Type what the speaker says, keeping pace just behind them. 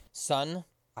Son,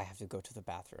 I have to go to the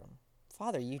bathroom.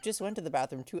 Father, you just went to the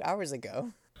bathroom 2 hours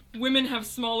ago. Women have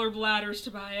smaller bladders,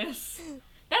 Tobias.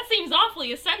 That seems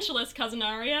awfully essentialist, Cousin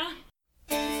Arya.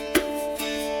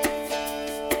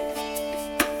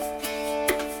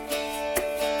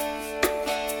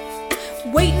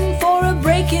 Waiting for a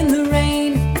break in the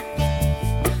rain,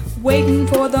 waiting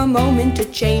for the moment to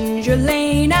change your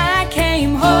lane. I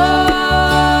came home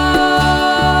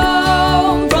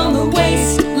from the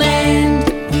wasteland,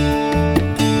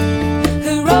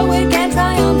 heroic and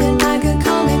triumphant like a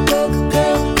comic book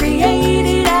girl,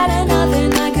 created out of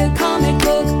nothing like a comic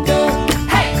book girl.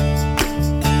 Hey!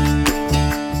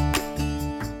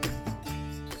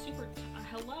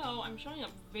 Hello, I'm showing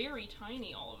up very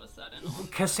tiny all of a sudden.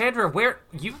 Cassandra, where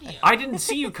you? I didn't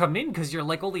see you come in because you're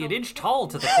like only an inch tall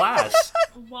to the class.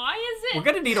 Why is it? We're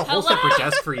gonna need a whole separate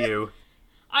desk for you.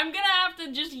 I'm gonna have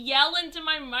to just yell into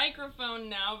my microphone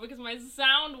now because my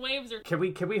sound waves are... Can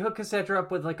we hook Cassandra up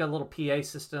with like a little PA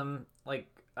system? Like,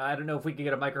 I don't know if we can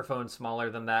get a microphone smaller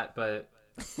than that, but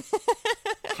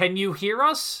can you hear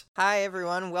us? Hi,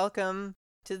 everyone. Welcome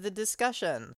to the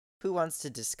discussion. Who wants to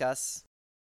discuss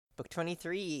Book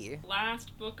 23?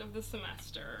 Last book of the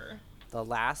semester. The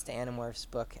last Animorphs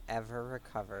book ever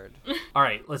recovered. All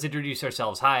right, let's introduce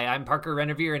ourselves. Hi, I'm Parker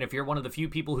Renevere, and if you're one of the few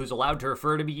people who's allowed to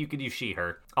refer to me, you can use she,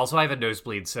 her. Also, I have a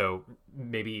nosebleed, so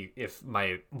maybe if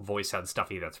my voice sounds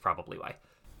stuffy, that's probably why.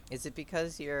 Is it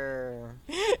because you're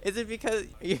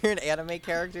an anime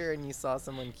character and you saw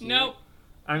someone cute? Nope.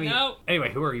 Anyway,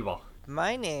 who are you all?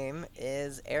 My name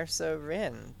is Erso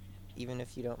Rin, even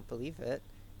if you don't believe it.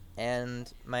 And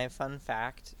my fun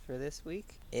fact for this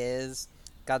week is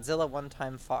Godzilla one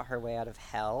time fought her way out of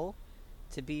hell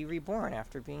to be reborn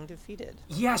after being defeated.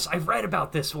 Yes, I've read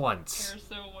about this once.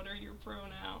 So what are your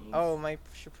pronouns? Oh, my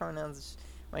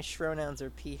shronouns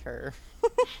are he, her.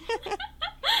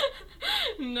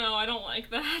 No, I don't like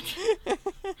that.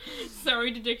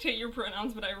 Sorry to dictate your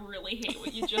pronouns, but I really hate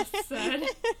what you just said.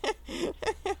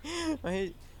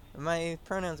 My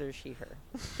pronouns are she, her.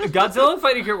 Godzilla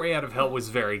fighting her way out of hell was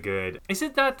very good.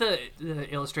 Isn't that the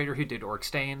illustrator who did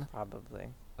Orkstein? Probably.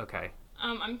 Okay.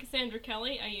 I'm Cassandra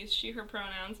Kelly. I use she, her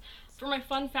pronouns. For my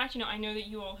fun fact, I know that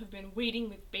you all have been waiting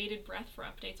with bated breath for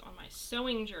updates on my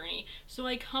sewing journey, so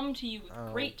I come to you with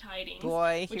great tidings.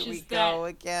 Boy, here we go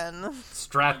again.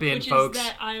 Strap in, folks. Which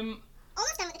is that I'm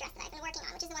almost done with the dress that I've been working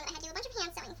on, which is the one that I had to do a bunch of hand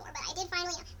sewing for, but I did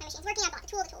finally, my machine's working, I bought the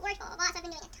tool worked, blah, blah, blah, so I've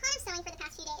been doing a ton of sewing for the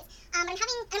past few days. But I'm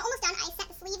almost done. I set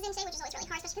the sleeves in today, which is always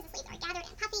really hard, especially because the sleeves are gathered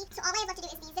and puffy, so all I have left to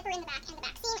do is the zipper in the back and the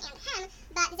back seam and the hem,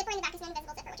 but the zipper in the back is an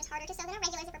invisible zipper, which is harder to sew than a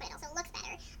regular zipper, but it also looks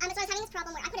better. So I was having this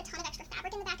problem where I put a ton of extra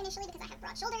fabric in the back initially because I have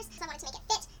broad shoulders, so I wanted to make it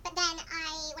fit, but then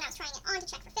when I was trying it on to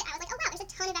check for fit, I was like, oh wow, there's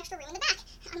a ton of extra room in the back,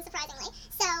 unsurprisingly.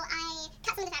 So I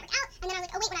cut some of the fabric out, and then I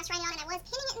was like, oh wait, when I was trying it on and I was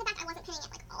pinning it in the back, I wasn't pinning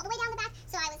it like all the way down the back,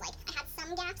 so I was like, I had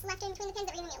some gaps left in between the pins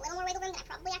that were giving me a little more wiggle room than I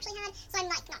probably actually had, so I'm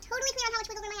like not totally clear on how much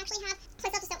wiggle room I actually have, so I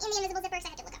still have to sew in the invisible zipper, because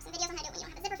I had to look up some videos on how to do it when you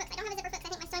don't have a zipper foot, because I don't have a zipper foot,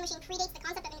 because I think my sewing machine predates the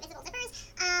concept of invisible zippers,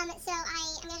 so I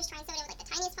am going to just try and sew it in with like the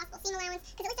tiniest possible seam allowance,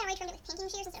 because at least I already trimmed it with pinking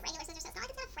shears instead of regular scissors, so it's not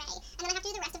like it's gonna fray, and then I have to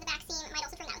do the rest of the back seam, I might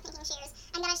also trim that with pinking shears,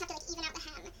 and then I just have to like even out the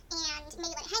hem, and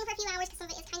maybe let it hang for a few hours, because some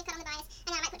of it is kind of cut on the bias, and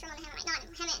then I might put trim on the hem, I might not,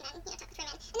 and hem it, and then, tuck the trim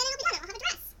in, and then it'll be done, I'll have a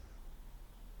dress.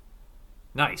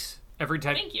 Nice.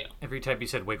 Thank you. Every time you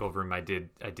said wiggle room, I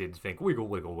did think wiggle,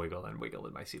 wiggle, wiggle, and wiggle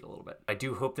in my seat a little bit. I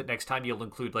do hope that next time you'll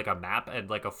include like a map and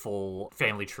like a full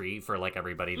family tree for like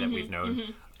everybody that we've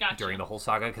known during the whole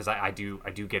saga, because I do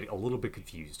get a little bit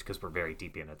confused because we're very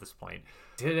deep in at this point.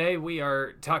 Today we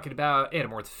are talking about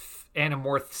Animorphs.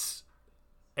 Anaphorths.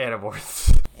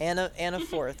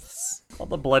 All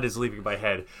the blood is leaving my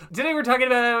head. Today we're talking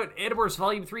about Animorphs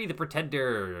Volume 3, The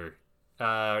Pretender.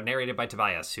 Narrated by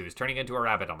Tobias, who is turning into a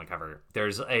rabbit on the cover.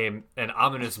 There's an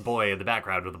ominous boy in the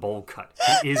background with a bowl cut.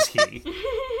 Who is he?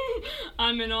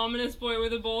 I'm an ominous boy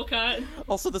with a bowl cut.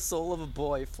 Also, the soul of a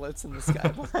boy floats in the sky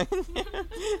behind you.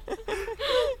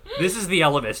 This is the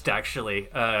Elemist, actually.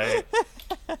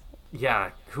 Yeah,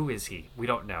 who is he? We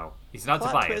don't know. He's not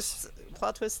Tobias.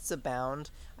 Plot twists abound.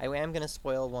 I am going to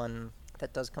spoil one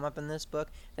that does come up in this book.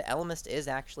 The Elemist is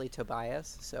actually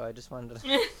Tobias, so I just wanted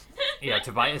to... Yeah,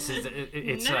 Tobias is...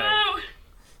 It's no!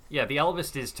 Yeah, the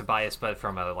Elemist is Tobias, but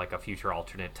from a future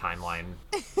alternate timeline.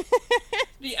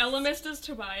 The Elemist is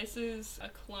Tobias's a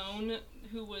clone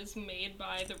who was made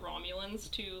by the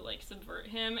Romulans to subvert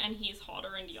him, and he's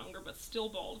hotter and younger, but still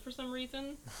bald for some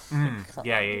reason.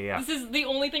 Yeah. This is the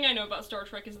only thing I know about Star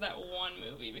Trek is that one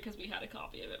movie, because we had a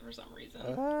copy of it for some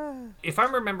reason. If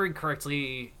I'm remembering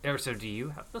correctly, Erso, do you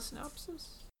have the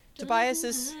synopsis? Tobias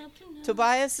is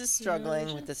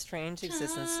struggling with the strange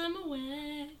existence.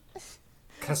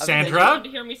 Cassandra? Want to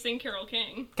hear me sing Carole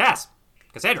King?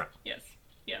 Cassandra. Yes.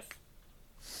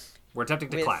 We're attempting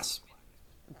to With- class.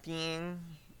 Being...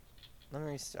 Let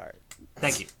me restart.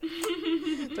 Thank you.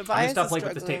 I'm Tobias gonna stop is playing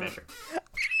with this tape struggling- measure.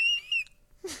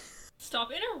 Stop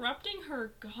interrupting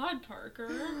her. God, Parker.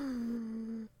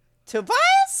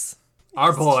 Tobias?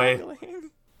 Our boy.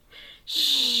 Struggling.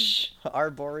 Shh.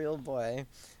 Arboreal boy.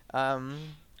 Arboreal.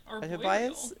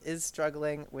 Tobias is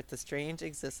struggling with the strange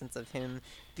existence of him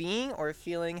being or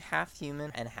feeling half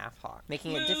human and half hawk,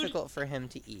 making it Mood. difficult for him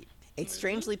to eat. It's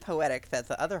strangely poetic that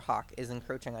the other hawk is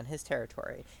encroaching on his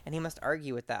territory, and he must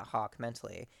argue with that hawk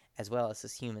mentally, as well as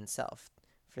his human self,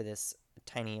 for this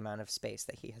tiny amount of space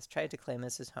that he has tried to claim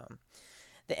as his home.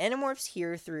 The Animorphs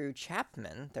hear through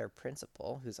Chapman, their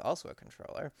principal, who's also a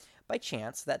controller, by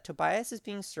chance that Tobias is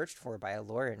being searched for by a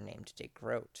lawyer named De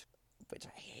Groot, which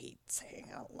I hate saying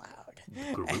out loud.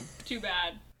 Too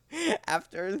bad.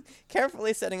 After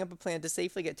carefully setting up a plan to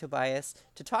safely get Tobias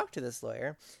to talk to this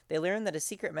lawyer, they learn that a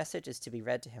secret message is to be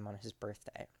read to him on his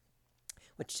birthday,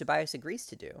 which Tobias agrees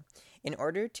to do. In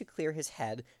order to clear his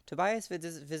head, Tobias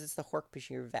visits the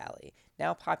Hork-Bajir Valley,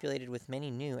 now populated with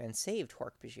many new and saved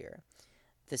Hork-Bajir.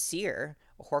 The Seer,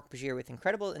 a Hork-Bajir with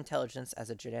incredible intelligence as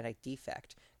a genetic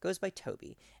defect, goes by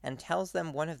Toby and tells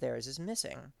them one of theirs is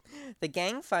missing. The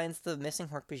gang finds the missing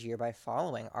Hork-Bajir by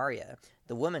following Arya,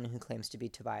 the woman who claims to be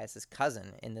Tobias's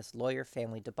cousin in this lawyer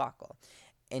family debacle.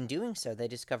 In doing so, they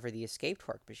discover the escaped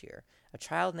Hork-Bajir, a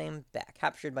child named Beck,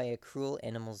 captured by a cruel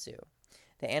animal zoo.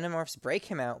 The Animorphs break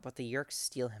him out, but the Yeerks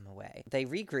steal him away. They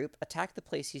regroup, attack the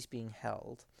place he's being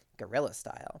held, guerrilla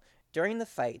style. During the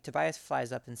fight, Tobias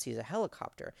flies up and sees a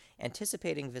helicopter,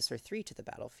 anticipating Visser 3 to the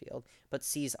battlefield, but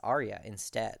sees Arya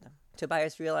instead.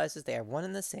 Tobias realizes they are one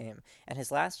and the same, and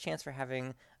his last chance for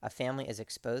having a family is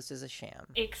exposed as a sham.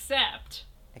 Except.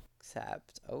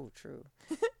 Oh, true.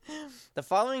 The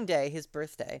following day, his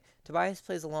birthday, Tobias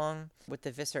plays along with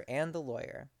the Visser and the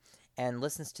lawyer, and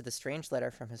listens to the strange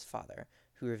letter from his father,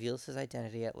 who reveals his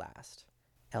identity at last.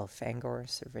 Elfangor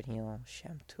Serenial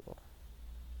Shamtul.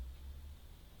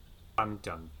 Dun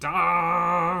dun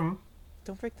dun!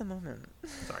 Don't break the moment.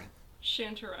 Sorry.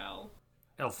 Chanterelle.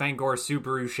 Elfangor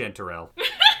Subaru Chanterelle.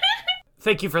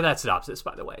 Thank you for that synopsis,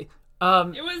 by the way.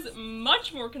 It was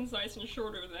much more concise and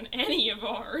shorter than any of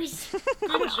ours. Good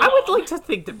job. I would like to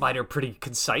think that mine are pretty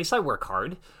concise. I work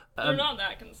hard. They're not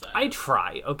that concise. I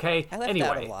try, okay? I left anyway.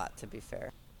 out a lot, to be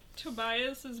fair.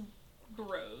 Tobias is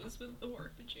bros with the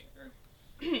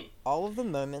Hork-Bajir. All of the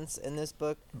moments in this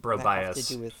book Bro that bias. have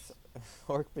to do with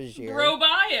Hork-Bajir. Bro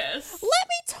bias. Let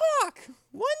me talk!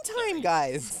 One time,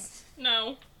 guys!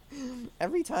 No.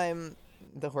 Every time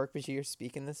the Hork-Bajir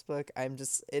speak in this book,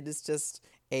 it is just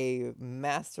a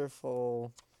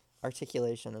masterful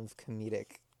articulation of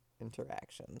comedic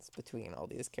interactions between all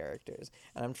these characters.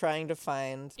 And I'm trying to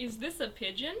find... Is this a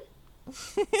pigeon?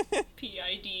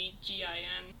 Pidgin.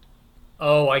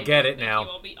 Oh, I get it Thank now.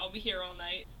 you. I'll be here all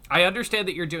night. I understand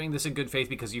that you're doing this in good faith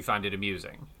because you find it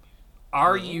amusing.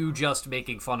 Are you just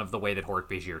making fun of the way that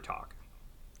Hork-Bajir talk?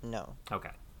 No. Okay.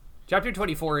 Chapter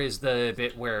 24 is the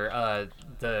bit where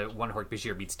the one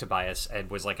Hork-Bajir meets Tobias and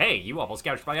was like, hey, you almost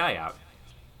gouged my eye out.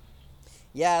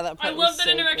 Yeah, that I part love was that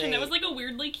so interaction. great. That was like a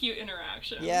weirdly cute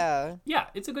interaction. Yeah. Yeah,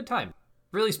 it's a good time.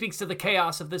 Really speaks to the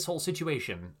chaos of this whole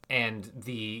situation and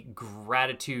the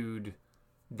gratitude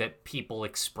that people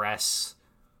express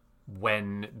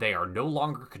when they are no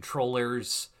longer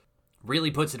controllers.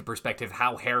 Really puts into perspective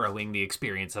how harrowing the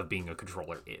experience of being a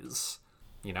controller is.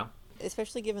 You know?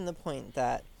 Especially given the point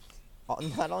that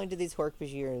not only did these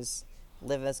Hork-Bajirs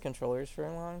live as controllers for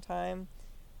a long time,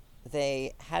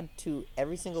 they had to,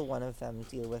 every single one of them,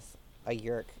 deal with a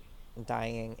Yeerk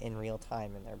dying in real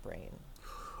time in their brain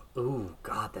Ooh,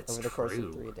 God, that's over the course true.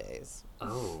 of 3 days.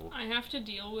 Oh. I have to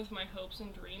deal with my hopes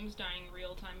and dreams dying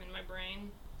real time in my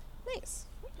brain. Nice.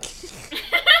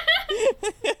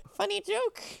 Funny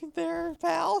joke there,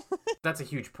 pal. That's a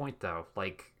huge point, though.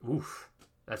 Like, oof.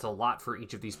 That's a lot for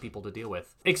each of these people to deal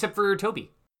with. Except for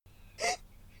Toby.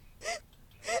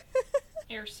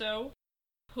 Erso,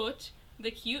 put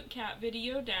the cute cat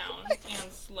video down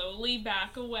and slowly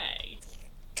back away.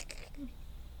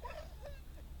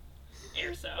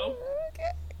 Erso.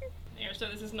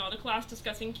 Erso, this is not a class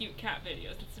discussing cute cat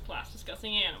videos. It's a class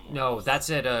discussing animals. No, that's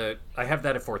at, I have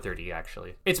that at 4:30,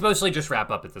 actually. It's mostly just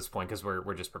wrap up at this point, because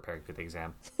we're just preparing for the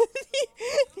exam. The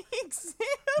exam?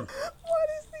 What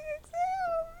is the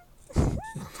exam?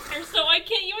 Erso, I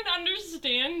can't even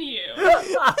understand you.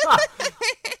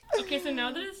 Okay, so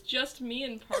now that it's just me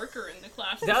and Parker in the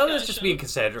class discussion, That was just me and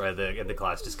Cassandra in the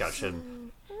class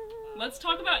discussion. let's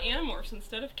talk about Animorphs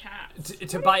instead of cats.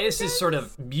 Tobias is sort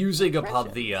of musing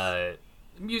upon the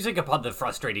Musing upon the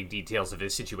frustrating details of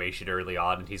his situation early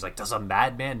on, and he's like, does a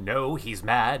madman know he's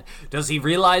mad? Does he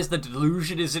realize the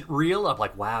delusion isn't real? I'm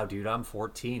like, wow, dude, I'm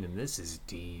 14 and this is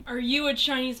deep. Are you a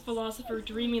Chinese philosopher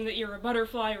dreaming that you're a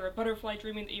butterfly, or a butterfly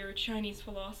dreaming that you're a Chinese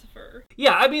philosopher?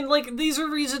 Yeah, I mean, like, these are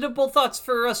reasonable thoughts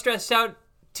for a stressed out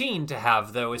teen to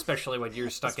have, though, especially when you're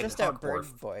stuck in Stressed out bird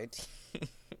Hogwarts. boy.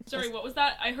 Sorry, what was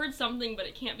that? I heard something, but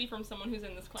it can't be from someone who's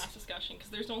in this class discussion, because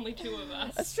there's only 2 of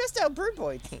A us. stressed out bird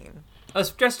boy teen. A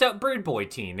stressed out bird boy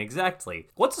teen, exactly.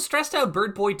 What's a stressed out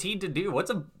bird boy teen to do?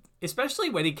 Especially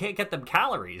when he can't get them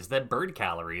calories, them bird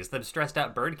calories, them stressed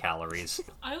out bird calories.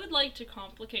 I would like to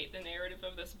complicate the narrative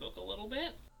of this book a little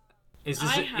bit. Is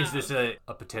this a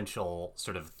potential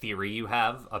sort of theory you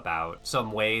have about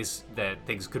some ways that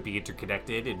things could be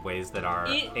interconnected in ways that are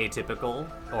atypical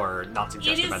or not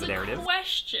suggested by the narrative?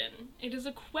 It is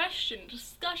a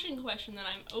discussion question that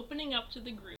I'm opening up to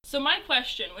the group. So my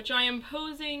question, which I am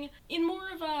posing in more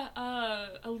of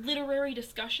a literary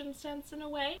discussion sense in a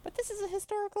way. But this is a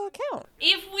historical account.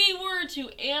 If we were to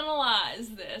analyze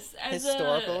this as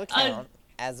Historical account.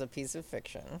 As a piece of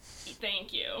fiction.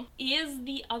 Thank you. Is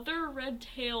the other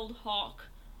red-tailed hawk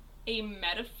a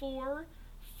metaphor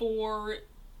for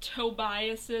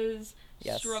Tobias's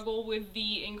struggle with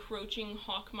the encroaching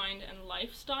hawk mind and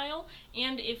lifestyle?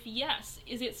 And if yes,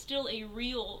 is it still a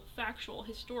real, factual,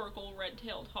 historical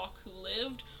red-tailed hawk who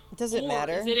lived? Does it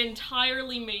matter? Or is it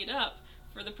entirely made up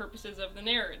for the purposes of the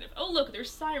narrative? Oh, look,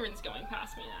 there's sirens going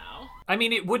past me now. I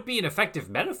mean, it would be an effective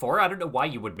metaphor. I don't know why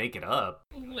you would make it up.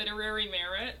 Literary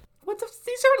merit.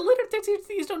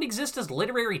 These don't exist as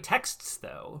literary texts,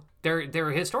 though.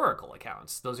 They're historical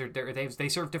accounts. They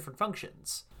serve different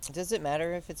functions. Does it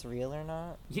matter if it's real or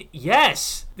not?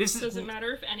 Yes! Does it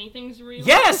matter if anything's real?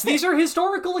 Yes! These are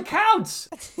historical accounts!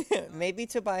 Maybe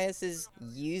Tobias is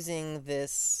using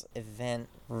this event,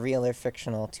 real or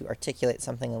fictional, to articulate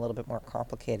something a little bit more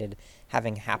complicated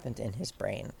having happened in his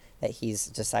brain that he's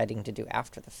deciding to do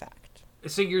after the fact.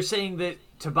 So you're saying that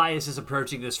Tobias is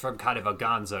approaching this from kind of a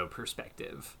gonzo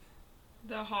perspective?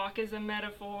 The hawk is a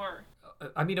metaphor.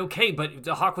 I mean, okay, but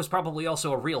the hawk was probably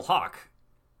also a real hawk.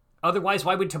 Otherwise,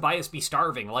 why would Tobias be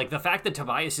starving? Like, the fact that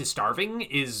Tobias is starving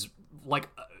is, like,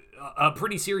 a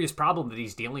pretty serious problem that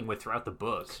he's dealing with throughout the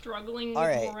book. Struggling All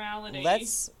with right, morality.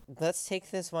 let's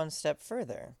take this one step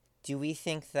further. Do we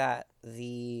think that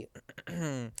the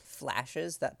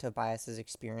flashes that Tobias is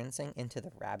experiencing into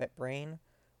the rabbit brain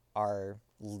are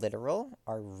literal,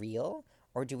 are real?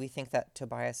 Or do we think that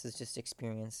Tobias is just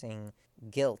experiencing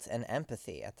guilt and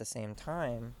empathy at the same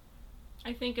time?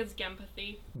 I think it's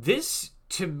empathy. This,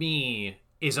 to me,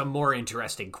 is a more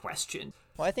interesting question.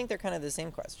 Well, I think they're kind of the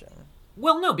same question.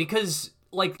 Well, no, because,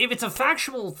 like, if it's a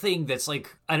factual thing that's,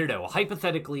 like, I don't know,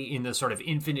 hypothetically in the sort of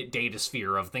infinite data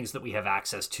sphere of things that we have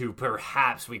access to,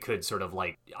 perhaps we could sort of,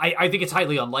 like, I think it's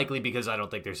highly unlikely because I don't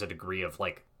think there's a degree of,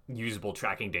 like, usable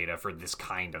tracking data for this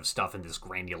kind of stuff and this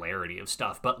granularity of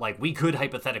stuff, but, like, we could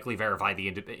hypothetically verify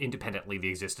independently the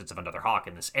existence of another hawk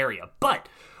in this area, but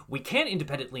we can't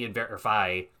independently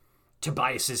verify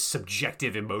Tobias's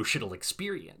subjective emotional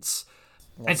experience.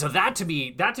 And so that to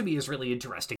me is really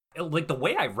interesting. Like, the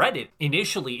way I read it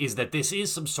initially is that this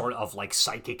is some sort of, like,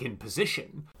 psychic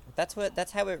imposition.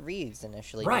 That's how it reads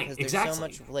initially. Right, because there's exactly. so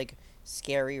much, like,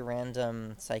 scary,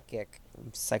 random,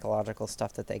 psychological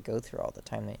stuff that they go through all the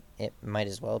time that it might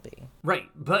as well be. Right,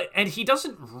 and he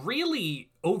doesn't really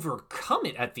overcome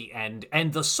it at the end,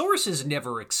 and the source is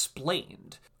never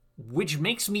explained, which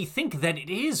makes me think that it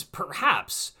is,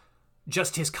 perhaps,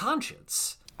 just his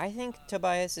conscience. I think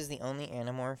Tobias is the only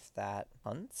animorph that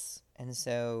hunts, and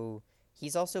so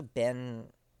he's also been,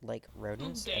 like,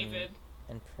 rodents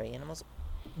and prey animals.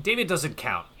 David doesn't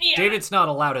count. Yeah. David's not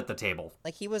allowed at the table.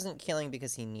 Like, he wasn't killing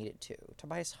because he needed to.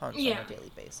 Tobias hunts on a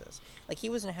daily basis. Like, he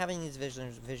wasn't having these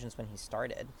visions when he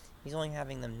started. He's only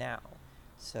having them now.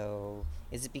 So,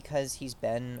 is it because he's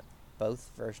been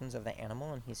both versions of the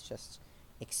animal and he's just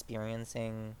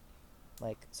experiencing,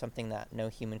 like, something that no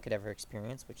human could ever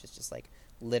experience, which is just, like,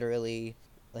 literally,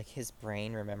 like, his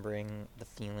brain remembering the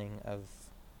feeling of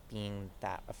being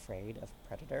that afraid of a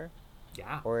predator?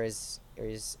 Yeah. Or is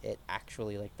it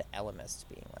actually, like, the Elemist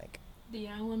being like... The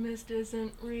Elemist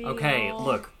isn't real. Okay,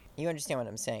 look. You understand what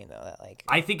I'm saying, though, that, like...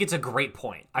 I think it's a great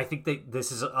point. I think that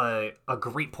this is a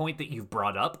great point that you've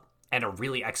brought up, and a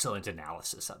really excellent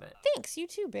analysis of it. Thanks, you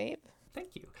too, babe.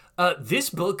 Thank you. This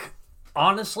book,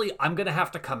 honestly, I'm going to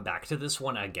have to come back to this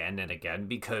one again and again,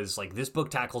 because, like, this book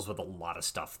tackles with a lot of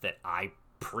stuff that I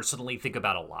personally think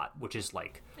about a lot, which is,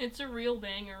 like... It's a real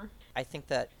banger. I think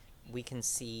that we can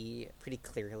see pretty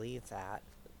clearly that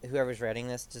whoever's writing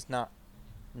this does not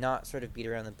not sort of beat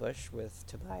around the bush with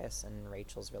Tobias and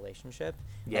Rachel's relationship.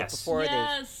 Yes. Like before,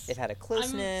 Yes. they've had a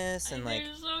closeness and like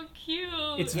they're so cute.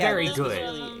 It's yeah, very this good.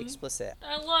 was really explicit.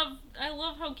 I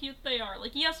love how cute they are.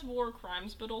 Like, yes, war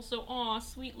crimes, but also, aw,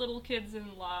 sweet little kids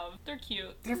in love. They're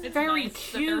cute. They're it's very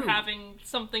nice cute. that they're having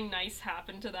something nice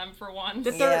happen to them for once.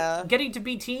 That they're Yeah. getting to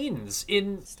be teens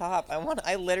in Stop!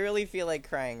 I literally feel like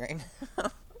crying right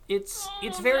now. it's Oh,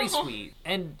 very no. sweet.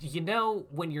 And you know,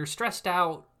 when you're stressed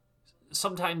out,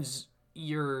 sometimes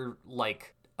your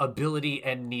like ability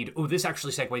and need this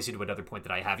actually segues into another point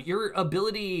that I have. Your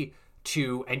ability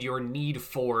to and your need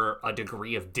for a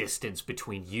degree of distance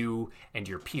between you and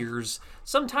your peers,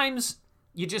 sometimes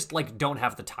you just like don't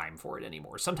have the time for it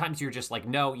anymore. Sometimes you're just like,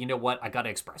 no, you know what, I gotta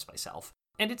express myself.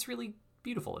 And it's really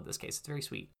beautiful in this case. It's very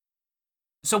sweet.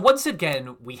 So once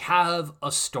again, we have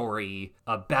a story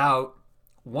about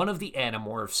one of the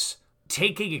Animorphs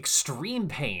taking extreme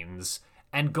pains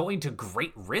and going to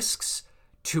great risks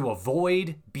to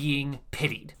avoid being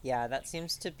pitied. Yeah, that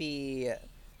seems to be.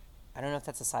 I don't know if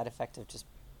that's a side effect of just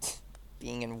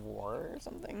being in war or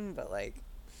something, but like.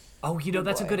 Oh, you know,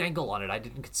 that's a boy. good angle on it. I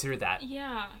didn't consider that.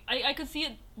 Yeah, I could see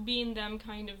it being them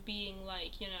kind of being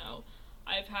like,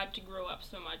 I've had to grow up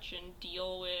so much and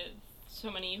deal with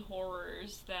so many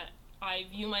horrors that I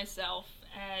view myself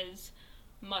as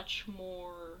much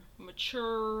more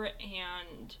mature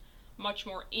and much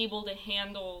more able to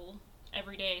handle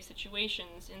everyday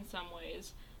situations in some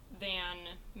ways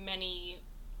than many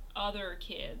other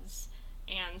kids.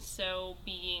 And so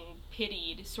being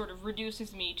pitied sort of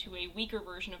reduces me to a weaker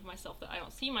version of myself that I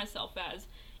don't see myself as.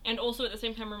 And also at the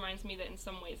same time reminds me that in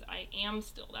some ways I am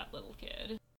still that little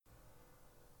kid.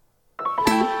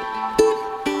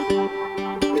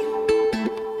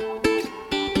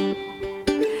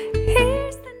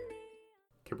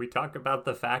 Can we talk about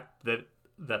the fact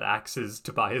that Axe is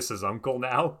Tobias's uncle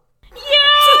now? Yeah!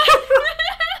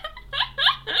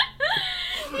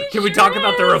 Can we talk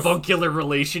about their avuncular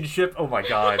relationship? Oh my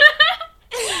god.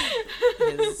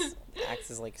 His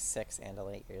Axe is like 6 and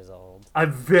 8 years old.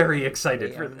 I'm very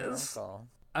excited They for are an this. uncle.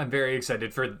 I'm very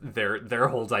excited for their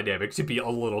whole dynamic to be a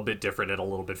little bit different and a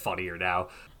little bit funnier now.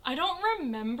 I don't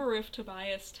remember if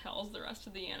Tobias tells the rest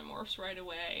of the Animorphs right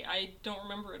away. I don't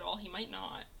remember at all. He might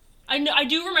not. I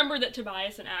do remember that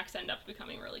Tobias and Axe end up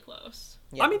becoming really close.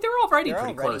 Yeah. I mean, they're already They're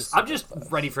pretty already close. I'm super just close.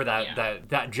 ready for that, Yeah.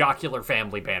 that jocular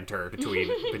family banter between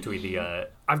the.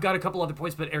 I've got a couple other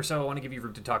points, but Erso, I want to give you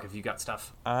room to talk if you got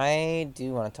stuff. I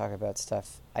do want to talk about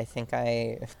stuff. I think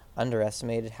I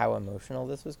underestimated how emotional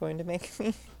this was going to make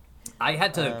me. I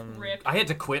had to Rip.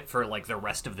 quit for like the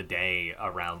rest of the day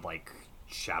around like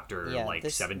chapter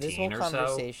this 17 whole or so.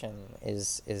 conversation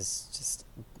is just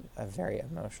a very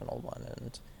emotional one,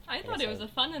 and I thought it was a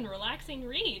fun and relaxing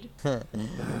read.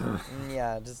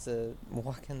 yeah, just a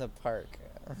walk in the park.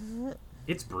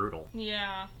 It's brutal.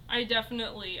 Yeah, I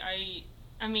definitely, I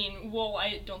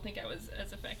don't think I was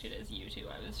as affected as you two.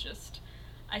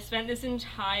 I spent this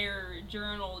entire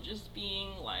journal just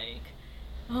being like,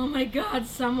 oh my god,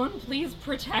 someone please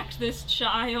protect this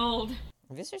child.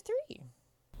 Visser 3.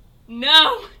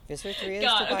 No! Visser 3 is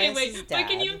God, okay, Tobias's wait, dad. but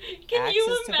can you Axe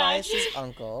is imagine? Tobias's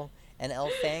uncle, and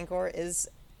Elfangor is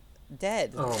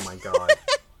dead. Oh my god.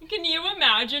 Can you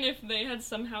imagine if they had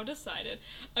somehow decided,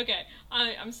 okay,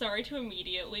 I'm sorry to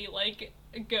immediately, like,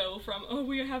 go from, oh,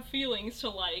 we have feelings to,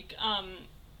 like,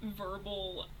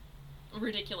 verbal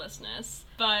ridiculousness,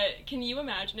 but can you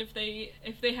imagine if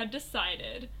they had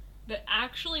decided that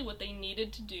actually what they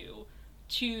needed to do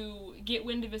to get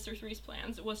wind of Visser 3's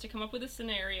plans was to come up with a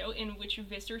scenario in which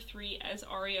Visser 3 as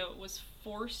Arya was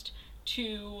forced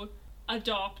to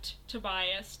adopt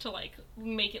Tobias to, like,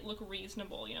 make it look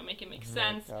reasonable, make it make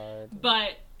sense. God.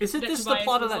 But Isn't that this Tobias the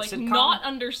plot of was, that like, sitcom? not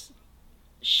under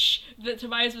that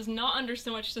Tobias was not under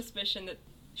so much suspicion that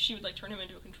she would, like, turn him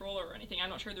into a controller or anything. I'm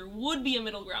not sure there would be a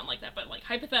middle ground like that, but, like,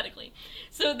 hypothetically.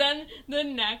 So then the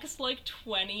next, like,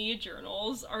 20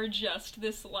 journals are just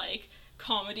this, like,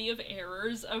 comedy of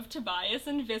errors of Tobias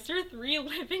and Visser 3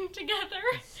 living together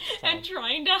and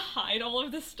trying to hide all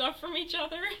of this stuff from each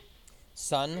other.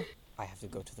 Son, I have to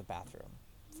go to the bathroom.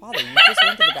 Father, you just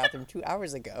went to the bathroom 2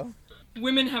 hours ago.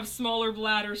 Women have smaller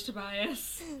bladders,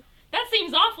 Tobias. That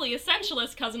seems awfully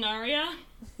essentialist, Cousin Arya.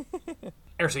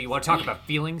 Erso, you want to talk about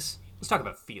feelings? Let's talk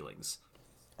about feelings.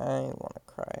 I want to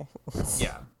cry.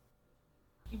 Yeah.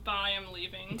 Bye, I'm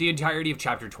leaving. The entirety of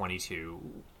chapter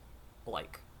 22,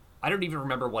 like, I don't even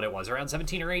remember what it was, around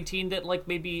 17 or 18 that, like,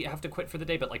 made me have to quit for the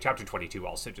day, but, like, chapter 22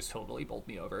 also just totally bowled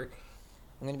me over.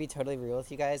 I'm going to be totally real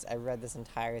with you guys. I read this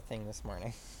entire thing this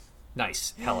morning.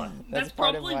 Nice. Hella. That's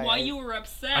part of probably why why I- you were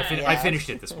upset. I finished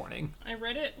it this morning. I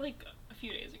read it, like, a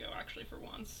few days ago, actually, for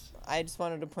once. I just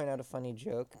wanted to point out a funny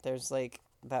joke. There's, like,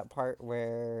 that part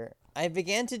where I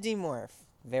began to demorph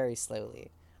very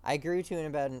slowly. I grew to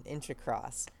about an inch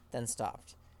across, then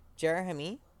stopped.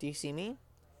 Jeremy, do you see me?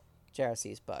 Jera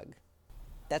sees Bug.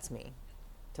 That's me.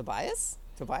 Tobias?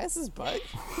 Tobias is Bug?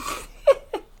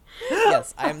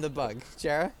 Yes, I am the Bug.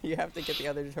 Jera, you have to get the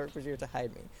other Torpagir to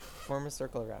hide me. Form a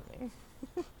circle around me.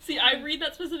 See, I read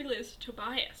that specifically as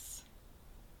Tobias.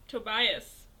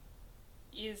 Tobias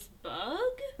is Bug?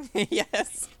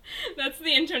 Yes. That's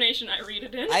the intonation I read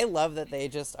it in. I love that they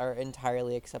just are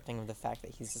entirely accepting of the fact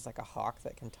that he's just like a hawk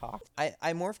that can talk.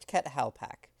 I morphed Ket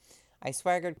Halpak. I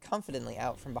swaggered confidently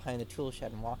out from behind the tool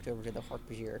shed and walked over to the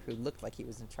Hork-Bajir, who looked like he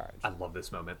was in charge. I love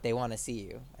this moment. They want to see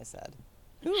you, I said.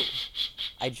 Who?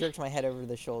 I jerked my head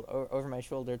over my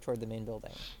shoulder toward the main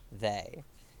building. They.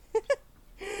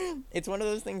 It's one of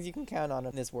those things you can count on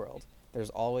in this world. There's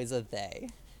always a they.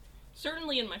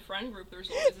 Certainly in my friend group, there's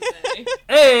always a they.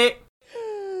 Hey!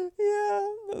 Yeah,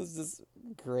 that was just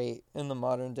great in the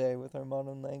modern day with our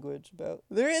modern language about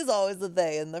there is always a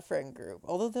they in the friend group,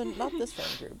 although they're not this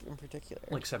friend group in particular.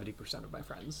 Like 70% of my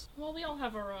friends. Well, we all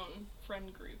have our own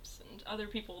friend groups and other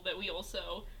people that we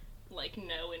also like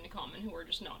know in common who are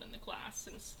just not in the class,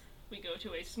 since we go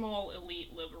to a small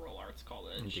elite liberal arts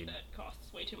college. Indeed. That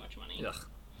costs way too much money. Ugh.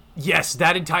 Yes,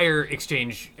 that entire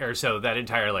exchange, or so, that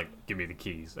entire, like, give me the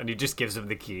keys, and he just gives him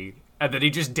the key, and then he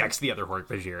just decks the other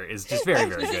Hork-Bajir, is just very,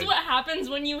 very good. This is what happens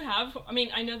when you have, I mean,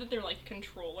 I know that they're, like,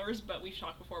 controllers, but we've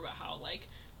talked before about how, like,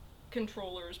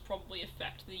 controllers probably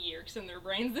affect the Yeerks in their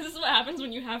brains. This is what happens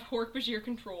when you have Hork-Bajir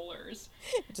controllers.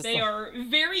 They are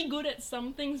very good at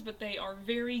some things, but they are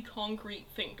very concrete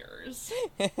thinkers.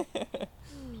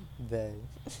 They.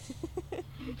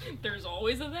 There's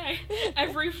always a they.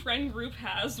 Every friend group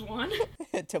has one.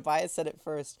 Tobias said it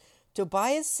first.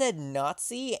 Tobias said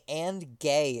Nazi and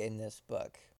gay in this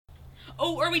book.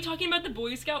 Oh, are we talking about the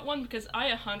Boy Scout one? Because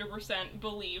I 100%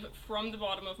 believe from the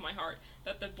bottom of my heart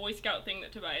that the Boy Scout thing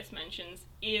that Tobias mentions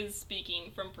is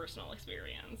speaking from personal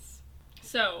experience.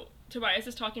 So, Tobias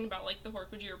is talking about, like, the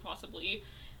Hork-Bajir possibly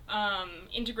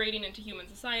integrating into human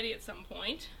society at some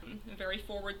point. A very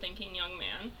forward-thinking young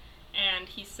man. And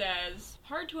he says,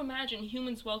 hard to imagine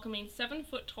humans welcoming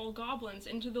 7-foot-tall goblins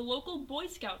into the local Boy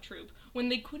Scout troop when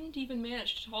they couldn't even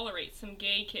manage to tolerate some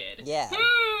gay kid. Yeah.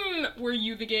 Were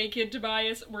you the gay kid,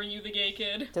 Tobias? Were you the gay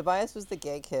kid? Tobias was the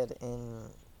gay kid in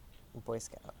Boy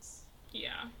Scouts.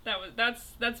 Yeah,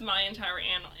 that's my entire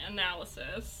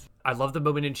analysis. I love the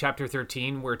moment in chapter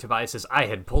 13 where Tobias says, I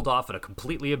had pulled off a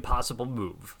completely impossible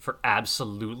move for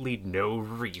absolutely no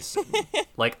reason.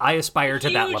 Like, I aspire to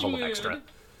that level of extra.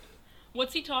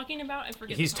 What's he talking about? I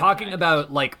forget. He's talking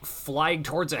about, like, flying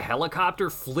towards a helicopter,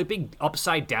 flipping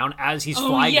upside down as he's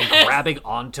flying, and grabbing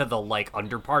onto the, like,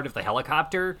 underpart of the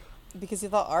helicopter. Because he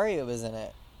thought Arya was in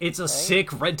it. It's a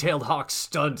sick red-tailed hawk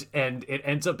stunt, and it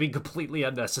ends up being completely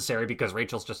unnecessary because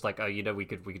Rachel's just like, oh, you know, we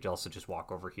could also just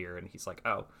walk over here, and he's like,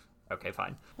 oh, okay,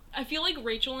 fine. I feel like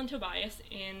Rachel and Tobias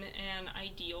in an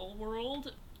ideal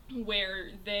world where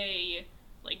they,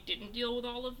 like, didn't deal with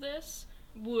all of this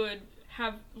would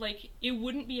have, like, it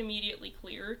wouldn't be immediately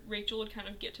clear. Rachel would kind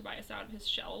of get Tobias out of his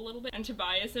shell a little bit, and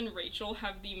Tobias and Rachel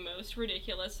have the most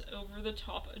ridiculous,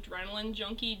 over-the-top adrenaline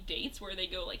junkie dates where they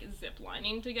go, like,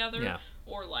 zip-lining together,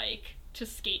 or, like, to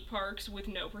skate parks with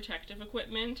no protective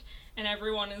equipment, and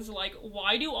everyone is like,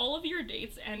 why do all of your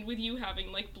dates end with you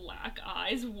having, like, black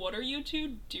eyes? What are you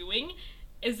two doing?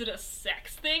 Is it a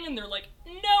sex thing? And they're like,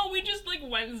 no, we just, like,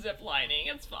 went zip-lining,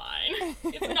 it's fine.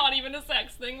 It's not even a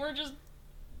sex thing, we're just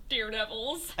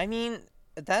daredevils. I mean,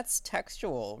 that's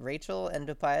textual. Rachel and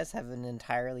Tobias have an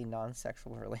entirely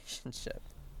non-sexual relationship.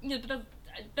 Yeah, but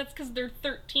that's because they're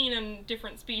 13 and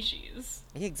different species.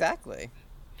 Exactly.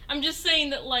 I'm just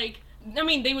saying that, like, I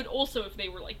mean, they would also, if they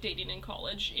were, like, dating in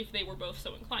college, if they were both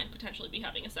so inclined, potentially be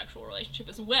having a sexual relationship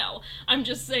as well. I'm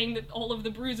just saying that all of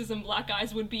the bruises and black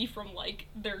eyes would be from, like,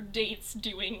 their dates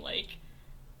doing, like,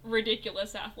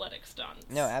 ridiculous athletic stunts.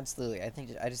 No, absolutely.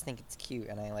 I just think it's cute,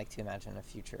 and I like to imagine a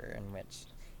future in which,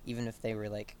 even if they were,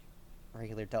 like,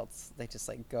 regular adults, they just,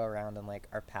 like, go around and, like,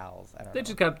 are pals. I don't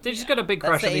know. They just got a big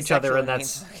crush on each other, and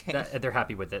they're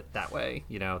happy with it that way.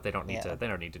 You know, they don't need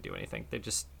to do anything. They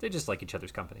just like each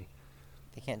other's company.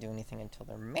 They can't do anything until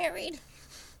they're married.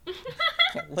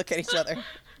 Can't look at each other.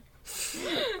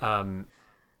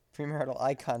 Premarital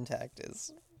eye contact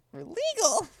is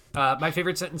illegal. My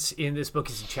favorite sentence in this book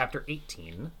is in chapter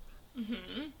 18.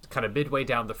 Mm-hmm. Kind of midway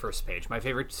down the first page. My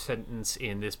favorite sentence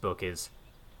in this book is,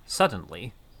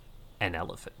 suddenly, an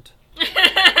elephant.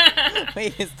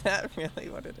 Wait, is that really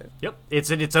what it is? Yep. It's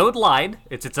in its own line.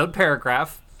 It's its own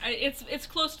paragraph. It's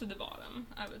close to the bottom,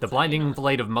 I would say. The blinding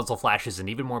light of muzzle flashes and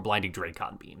even more blinding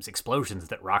Dracon beams, explosions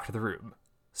that rocked the room.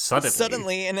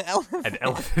 Suddenly an elephant. An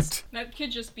elephant. That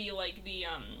could just be like the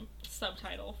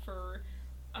subtitle for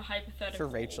a hypothetical for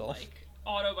Rachel. like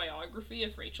autobiography,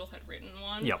 if Rachel had written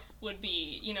one. Yep. Would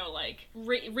be, you know, like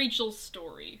Rachel's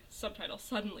story, subtitle,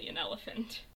 Suddenly an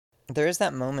Elephant. There is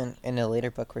that moment in a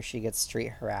later book where she gets street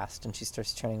harassed and she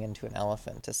starts turning into an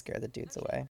elephant to scare the dudes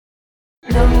away.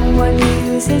 No one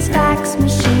uses fax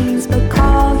machines, but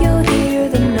call, you'll hear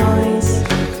the noise.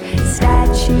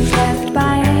 Statues left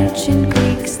by ancient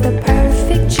Greeks, the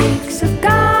perfect cheeks of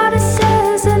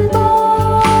goddesses and boys.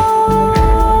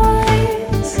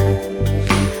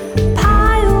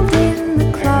 Piled in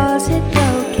the closet,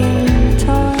 broken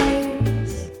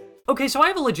toys. Okay, so I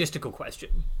have a logistical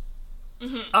question.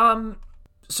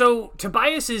 So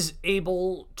Tobias is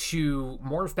able to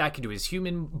morph back into his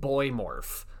human boy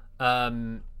morph.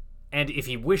 And if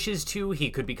he wishes to, he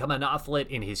could become an Nothlit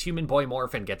in his human boy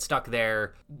morph and get stuck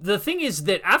there. The thing is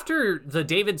that after the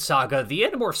David saga, the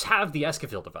Animorphs have the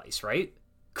Escafil device, right?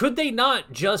 Could they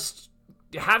not just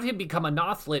have him become a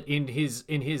Nothlit in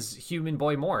his human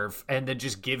boy morph and then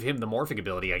just give him the morphing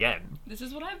ability again? This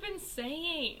is what I've been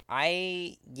saying.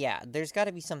 There's got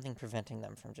to be something preventing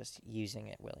them from just using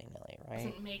it willy-nilly, right?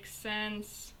 Doesn't make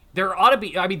sense. There ought to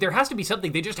be, I mean, there has to be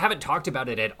something. They just haven't talked about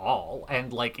it at all.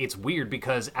 And, like, it's weird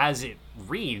because as it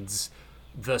reads,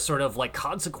 the sort of, like,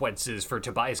 consequences for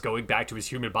Tobias going back to his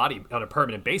human body on a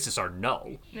permanent basis are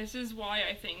null. This is why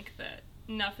I think that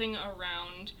nothing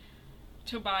around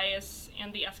Tobias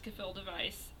and the Escafil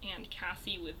device and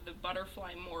Cassie with the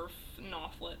butterfly morph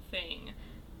Nothlit thing,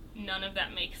 none of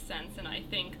that makes sense. And I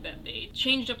think that they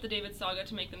changed up the David saga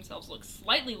to make themselves look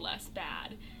slightly less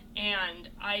bad. And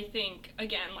I think,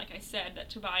 again, like I said, that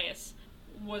Tobias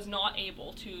was not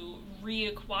able to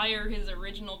reacquire his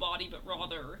original body, but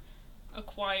rather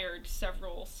acquired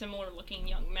several similar-looking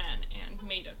young men and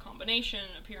made a combination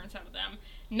appearance out of them.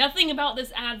 Nothing about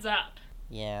this adds up.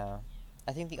 Yeah.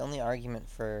 I think the only argument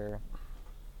for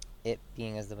it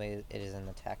being as the way it is in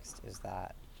the text is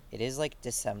that it is, like,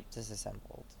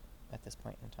 disassembled at this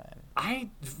point in time.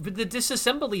 The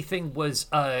disassembly thing was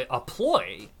a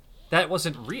ploy. That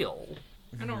wasn't real.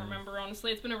 I don't remember,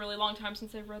 honestly. It's been a really long time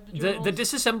since I've read the journals. The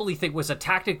disassembly thing was a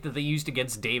tactic that they used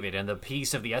against David, and the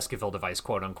piece of the Escafil device,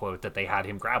 quote-unquote, that they had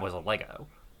him grab was a Lego.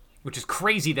 Which is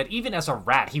crazy that even as a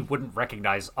rat, he wouldn't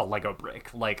recognize a Lego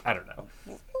brick. Like, I don't know.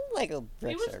 Lego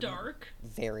bricks was are dark.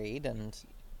 varied and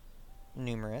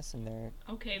numerous in their...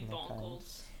 Okay, in their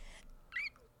bonkles.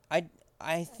 kind.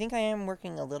 I think I am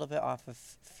working a little bit off of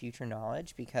future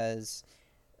knowledge because...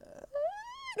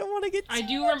 I don't want to get. I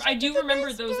do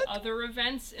remember those other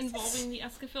events involving the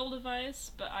Escafil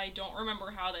device, but I don't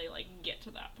remember how they get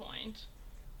to that point.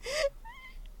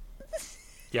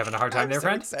 You having a hard time there,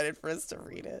 friend? I'm so excited for us to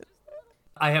read it.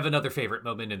 I have another favorite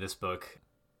moment in this book.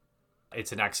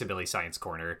 It's an Axabilly Science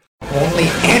Corner. Only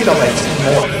Andalites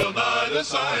more.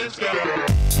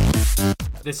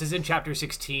 This is in chapter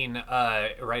 16,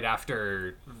 right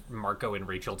after Marco and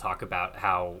Rachel talk about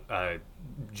how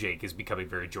Jake is becoming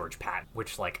very George Patton,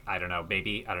 which, I don't know,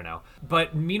 maybe, I don't know.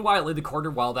 But meanwhile, in the corner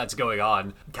while that's going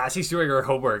on, Cassie's doing her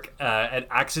homework, and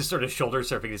Axe is sort of shoulder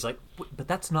surfing. He's like, but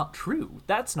that's not true.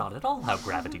 That's not at all how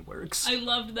gravity works. I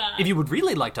loved that. If you would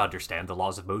really like to understand the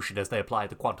laws of motion as they apply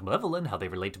at the quantum level and how they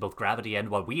relate to both gravity and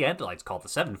what we Andalites call the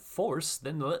seventh force,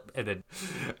 then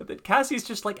Cassie's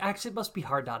just like, Axe, it must be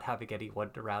hard not having anyone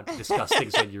around to discuss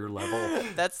things on your level.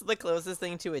 That's the closest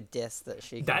thing to a diss that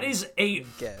she can That is a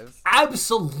give.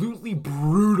 Absolutely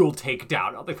brutal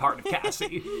takedown on the part of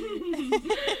Cassie.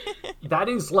 That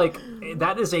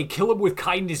is a kill him with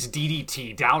kindness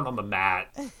DDT down on the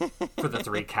mat for the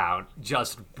 3 count.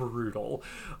 Just brutal.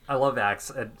 I love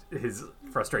Axe and his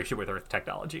frustration with Earth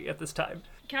technology at this time.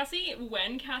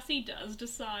 When Cassie does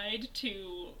decide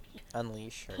to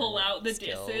unleash her pull out the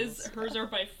skills, disses, hers are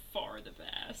by far the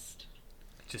best.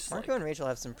 Marco and Rachel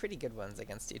have some pretty good ones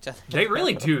against each other. They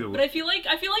really do. But I feel like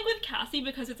with Cassie,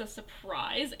 because it's a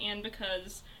surprise and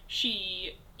because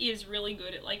she is really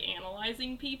good at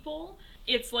analyzing people,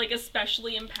 it's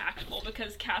especially impactful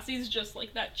because Cassie's just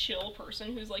that chill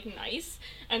person who's nice,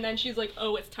 and then she's like,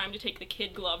 oh, it's time to take the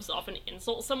kid gloves off and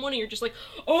insult someone, and you're just like,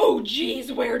 oh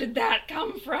geez, where did that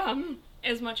come from?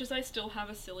 As much as I still have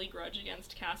a silly grudge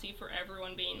against Cassie for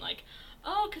everyone being like,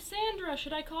 oh, Cassandra,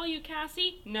 should I call you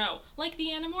Cassie? No. Like the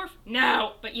Animorph?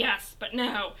 No. But yes, but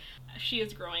no. She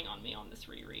is growing on me on this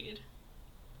reread.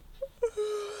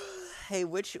 Hey,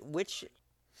 which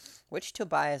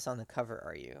Tobias on the cover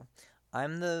are you?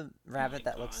 I'm the rabbit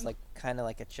that looks like kind of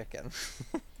like a chicken.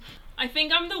 I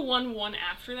think I'm the one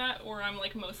after that, or I'm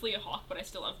like mostly a hawk, but I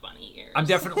still have bunny ears. I'm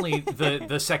definitely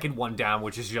the second one down,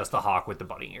 which is just the hawk with the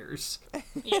bunny ears.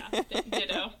 Yeah,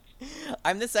 ditto.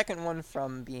 I'm the second one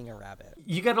from being a rabbit.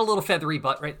 You got a little feathery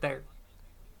butt right there.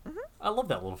 Mm-hmm. I love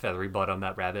that little feathery butt on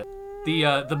that rabbit.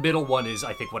 The middle one is,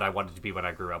 I think, what I wanted to be when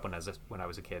I grew up when I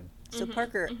was a kid. So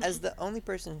Parker, as the only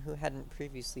person who hadn't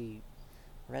previously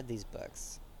read these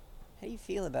books, how do you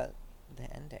feel about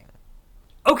the ending?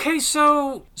 Okay,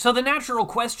 so the natural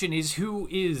question is who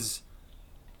is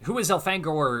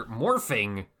Elfangor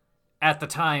morphing at the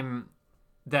time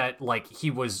that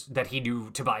he knew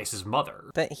Tobias's mother?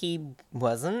 But he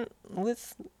wasn't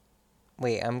with.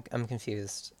 Wait, I'm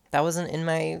confused. That wasn't in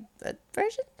my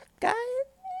version, guys.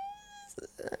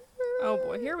 Oh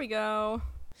boy, here we go.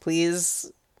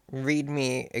 Please read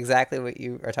me exactly what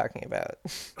you are talking about.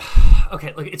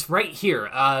 Okay, look, it's right here.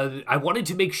 I wanted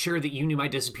to make sure that you knew my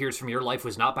disappearance from your life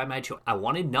was not by my choice. I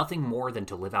wanted nothing more than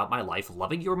to live out my life,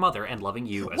 loving your mother and loving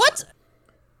you as What? well.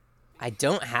 I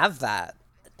don't have that.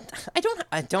 I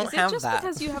don't Is have it just that.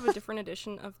 because you have a different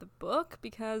edition of the book?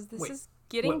 Because this Wait, is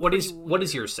getting what pretty what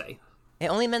does weird. yours say? It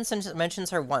only mentions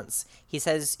her once. He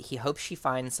says he hopes she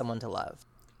finds someone to love.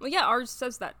 Well, yeah, ours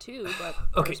says that too, but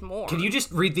Okay, there's more. can you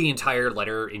just read the entire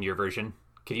letter in your version?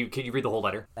 Can you read the whole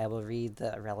letter? I will read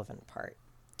the irrelevant part.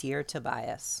 Dear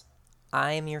Tobias,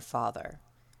 I am your father.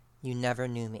 You never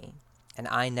knew me, and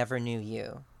I never knew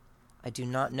you. I do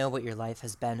not know what your life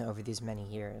has been over these many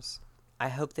years. I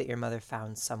hope that your mother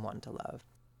found someone to love.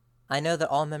 I know that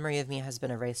all memory of me has been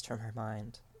erased from her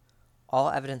mind. All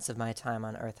evidence of my time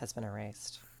on Earth has been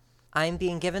erased. I am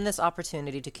being given this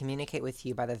opportunity to communicate with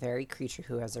you by the very creature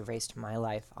who has erased my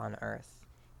life on Earth.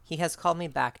 He has called me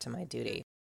back to my duty,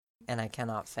 and I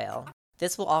cannot fail.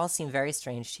 This will all seem very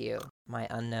strange to you, my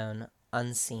unknown,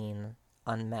 unseen,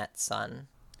 unmet son.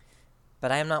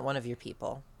 But I am not one of your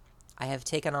people. I have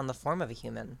taken on the form of a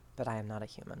human, but I am not a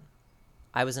human.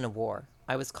 I was in a war.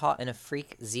 I was caught in a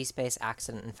freak Z-space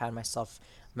accident and found myself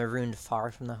marooned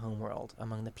far from the homeworld,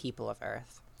 among the people of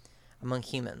Earth, among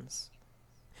humans.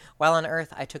 While on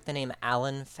Earth, I took the name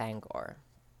Alan Fangor.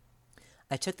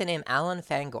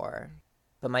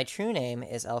 But my true name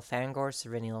is Elfangor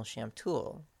Serenial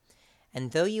Shamtul.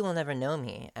 And though you will never know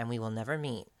me, and we will never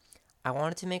meet, I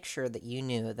wanted to make sure that you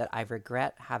knew that I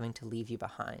regret having to leave you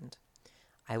behind.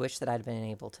 I wish that I'd been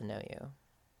able to know you.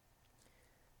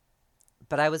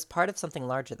 But I was part of something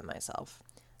larger than myself.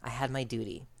 I had my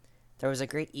duty. There was a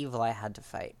great evil I had to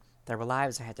fight. There were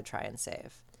lives I had to try and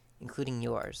save, including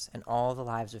yours and all the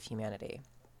lives of humanity.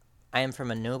 I am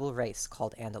from a noble race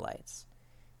called Andalites.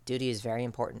 Duty is very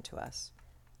important to us.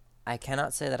 I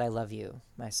cannot say that I love you,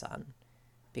 my son,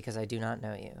 because I do not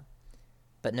know you,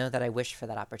 but know that I wish for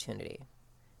that opportunity.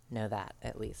 Know that,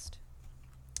 at least.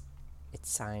 It's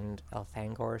signed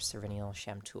Elfangor Serenial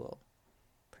Shamtul,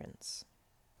 Prince.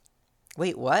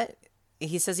 Wait, what?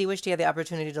 He says he wished he had the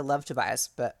opportunity to love Tobias,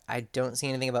 but I don't see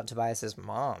anything about Tobias's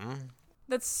mom.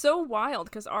 That's so wild,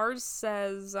 because ours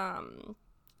says,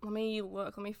 let me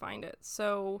find it.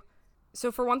 So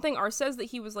for one thing, ours says that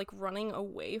he was, like, running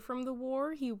away from the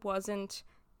war. He wasn't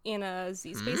in a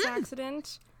Z-space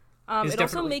accident. It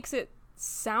also makes it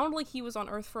sound like he was on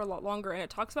Earth for a lot longer, and it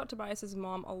talks about Tobias's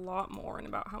mom a lot more, and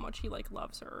about how much he, like,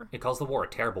 loves her. It calls the war a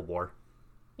terrible war.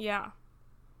 Yeah.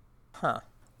 Huh.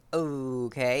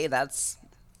 Okay, that's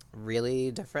really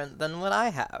different than what I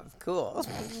have. Cool.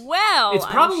 Well, It's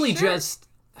probably just...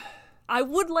 I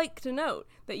would like to note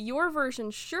that your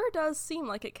version sure does seem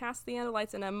like it casts the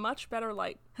Andalites in a much better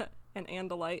light, an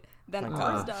Andalite, than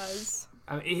ours does.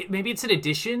 Maybe it's an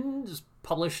edition, just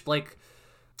published, like...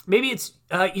 Maybe it's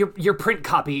your print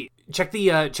copy. Check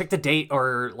the date,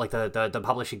 or like the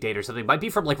publishing date or something. It might be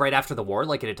from like right after the war,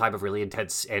 like in a time of really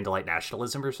intense Andalite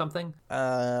nationalism or something.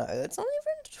 It's only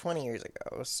from 20 years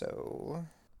ago, so...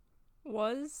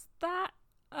 Was that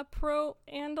a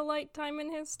pro-Andalite time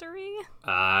in history?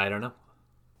 I don't know.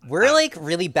 We're like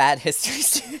really bad history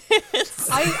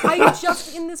students. I'm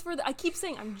just in this for the. I keep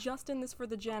saying I'm just in this for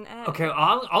the Gen Ed. Okay,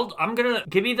 I'm gonna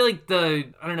give me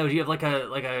the I don't know. Do you have like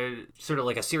a sort of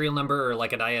like a serial number or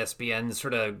like an ISBN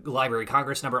sort of Library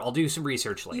Congress number? I'll do some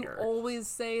research later. You always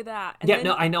say that. And yeah, then...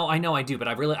 no, I know I do, but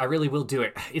I really will do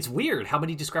it. It's weird how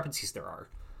many discrepancies there are.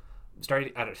 I'm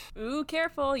starting at it. Ooh,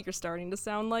 careful! You're starting to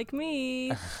sound like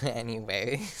me.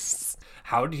 Anyways.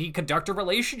 How did he conduct a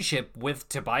relationship with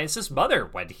Tobias's mother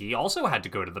when he also had to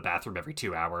go to the bathroom every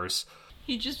 2 hours?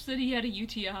 He just said he had a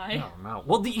UTI. Oh no.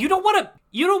 Well, you don't want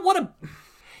to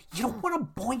You don't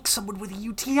want to boink someone with a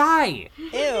UTI.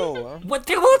 Ew. What?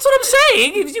 Well, that's what I'm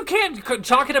saying. If you can't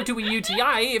chalk it up to a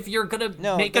UTI if you're gonna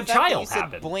make a child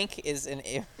happen. Boink is an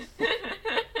ew.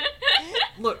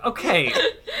 Look, okay.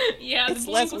 Yeah, it's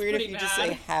less weird if you just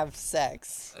say have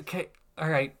sex. Okay, all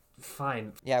right,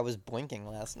 fine. Yeah, I was boinking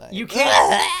last night. You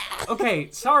can't. Okay,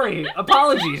 sorry.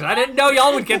 Apologies. I didn't know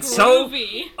y'all would get so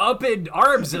up in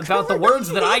arms about the words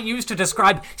that I use to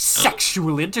describe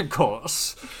sexual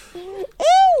intercourse.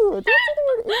 Ew! That's the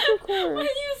word intercourse. When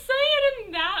you say it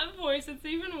in that voice, it's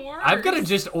even worse. I'm gonna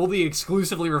just only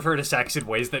exclusively refer to sex in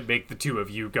ways that make the two of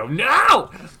you go, no!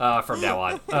 From now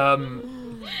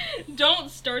on. Don't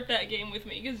start that game with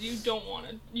me, because you don't want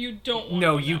to.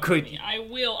 No, you could. I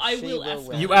will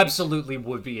escalate. You absolutely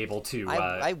would be able to.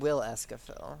 I will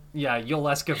escafil. Yeah, you'll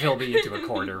escafil me into a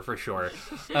corner for sure.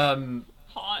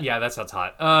 Hot. Yeah, that sounds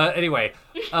hot. Anyway.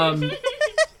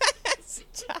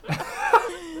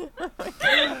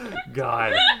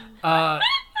 God.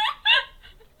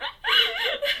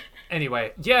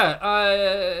 Anyway, yeah,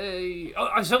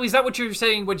 so is that what you're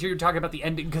saying when you're talking about the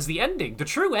ending? Because the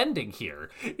true ending here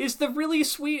is the really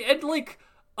sweet and, like,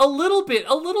 a little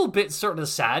bit sort of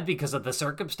sad because of the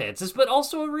circumstances, but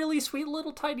also a really sweet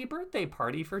little tiny birthday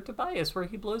party for Tobias where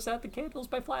he blows out the candles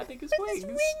by flapping his wings.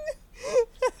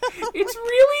 It's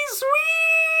really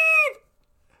sweet!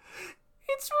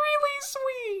 It's really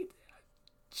sweet!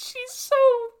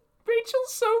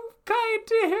 Rachel's so kind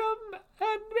to him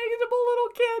and making him a little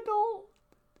candle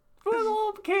with a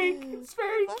little cake. It's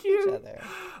very cute.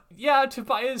 Yeah,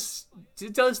 Tobias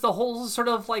does the whole sort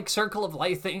of like circle of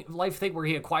life thing where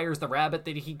he acquires the rabbit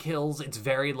that he kills. It's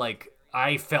very like,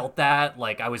 I felt that.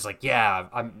 Like, I was like, yeah,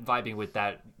 I'm vibing with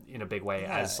that in a big way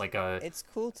as like a... It's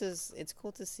cool to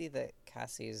see that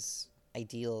Cassie's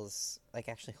ideals like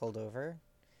actually hold over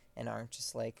and aren't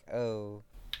just like, oh,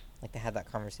 like they had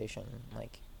that conversation.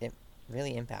 Like, it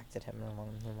really impacted him in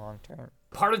the long term.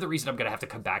 Part of the reason I'm going to have to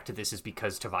come back to this is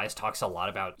because Tobias talks a lot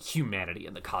about humanity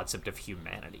and the concept of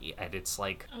humanity. And it's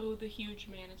like... Oh, the huge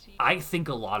manatee. I think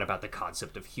a lot about the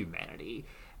concept of humanity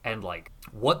and, like,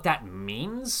 what that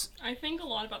means. I think a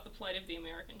lot about the plight of the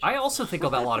American chestnut. I also think a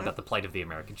lot about the plight of the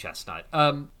American chestnut.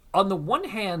 On the one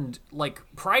hand, like,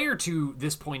 prior to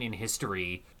this point in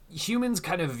history... humans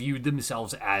kind of viewed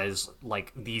themselves as,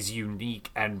 like, these unique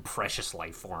and precious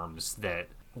life forms that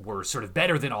were sort of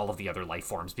better than all of the other life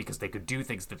forms because they could do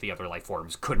things that the other life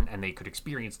forms couldn't, and they could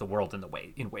experience the world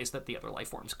in ways that the other life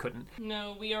forms couldn't.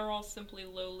 No, we are all simply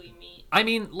lowly meat. I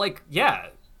mean, like, yeah,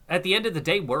 at the end of the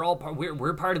day,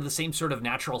 we're part of the same sort of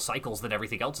natural cycles that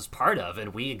everything else is part of,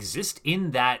 and we exist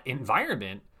in that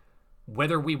environment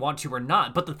whether we want to or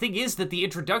not. But the thing is that the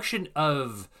introduction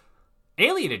of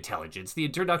alien intelligence, the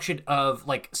introduction of,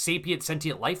 like, sapient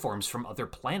sentient life forms from other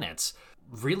planets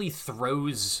really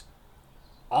throws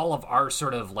all of our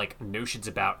sort of, like, notions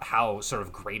about how sort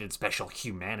of great and special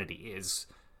humanity is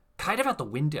kind of out the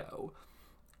window.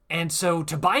 And so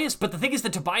Tobias, but the thing is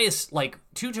that Tobias, like,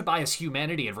 to Tobias,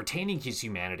 humanity and retaining his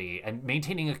humanity and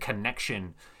maintaining a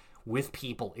connection with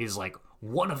people is, like,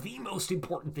 one of the most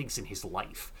important things in his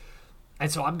life.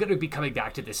 And so I'm going to be coming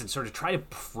back to this and sort of try to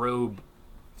probe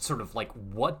sort of, like,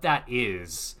 what that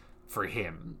is for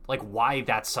him, like, why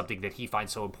that's something that he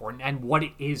finds so important, and what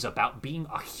it is about being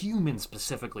a human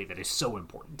specifically that is so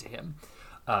important to him.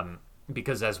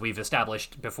 Because as we've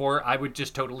established before, I would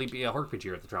just totally be a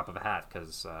Hork-Bajir at the drop of a hat,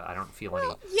 because I don't feel any...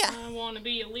 Yeah. I want to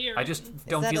be a Lyran. I just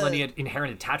don't feel any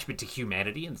inherent attachment to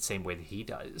humanity in the same way that he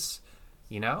does,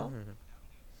 you know? Mm-hmm.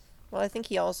 Well, I think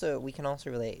we can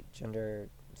also relate gender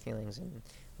feelings and,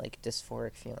 like,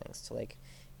 dysphoric feelings to, like,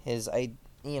 his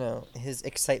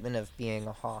excitement of being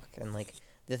a hawk and, like,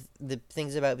 the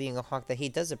things about being a hawk that he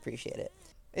does appreciate it.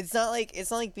 It's not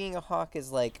like being a hawk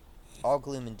is, like, all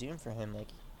gloom and doom for him. Like,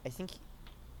 I think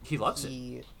he loves it.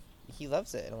 He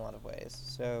loves it in a lot of ways.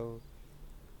 So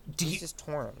he's just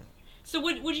torn. So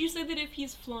would you say that if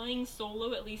he's flying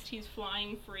solo, at least he's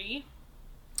flying free?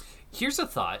 Here's a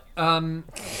thought.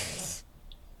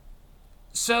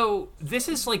 So, this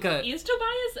is like a... Is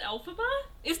Tobias Elphaba?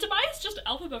 Is Tobias just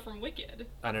Elphaba from Wicked?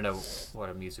 I don't know what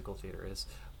a musical theater is.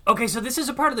 Okay, so this is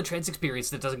a part of the trans experience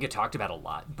that doesn't get talked about a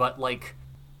lot, but, like...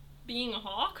 Being a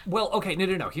hawk? Well, okay,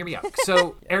 no, hear me out.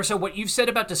 So, Erso, what you've said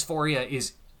about dysphoria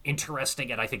is interesting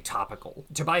and I think topical.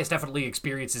 Tobias definitely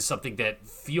experiences something that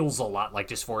feels a lot like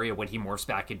dysphoria when he morphs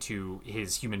back into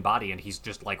his human body and he's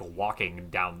just, like, walking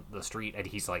down the street and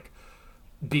he's, like...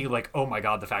 being like, oh my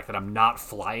god, the fact that I'm not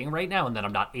flying right now and that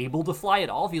I'm not able to fly at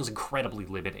all feels incredibly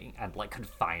limiting and, like,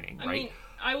 confining, right?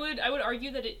 I mean, I would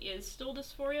argue that it is still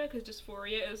dysphoria, because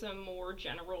dysphoria is a more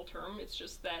general term. It's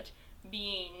just that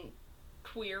being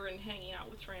queer and hanging out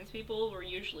with trans people, we're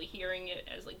usually hearing it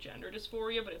as, like, gender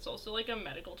dysphoria, but it's also, like, a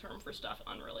medical term for stuff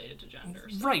unrelated to gender.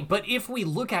 So. Right, but if we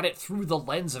look at it through the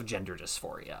lens of gender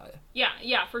dysphoria...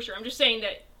 Yeah, for sure. I'm just saying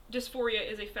that dysphoria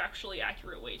is a factually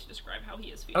accurate way to describe how he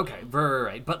is feeling. Okay,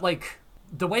 right. But, like,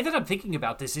 the way that I'm thinking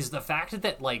about this is the fact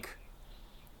that, like,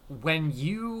 when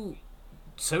you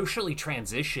socially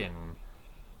transition,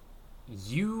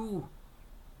 you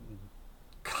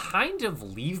kind of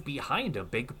leave behind a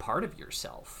big part of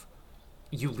yourself.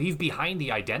 You leave behind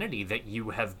the identity that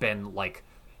you have been, like,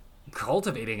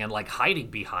 cultivating and, like, hiding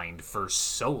behind for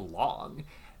so long.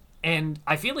 And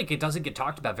I feel like it doesn't get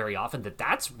talked about very often that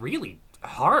that's really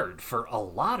hard for a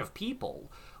lot of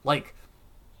people. Like,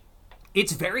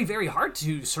 it's very, very hard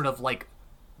to sort of, like,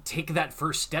 take that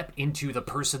first step into the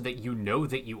person that you know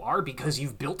that you are, because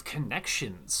you've built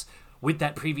connections with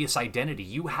that previous identity.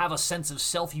 You have a sense of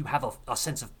self, you have a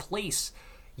sense of place,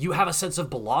 you have a sense of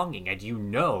belonging, and you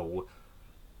know,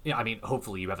 I mean,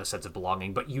 hopefully you have a sense of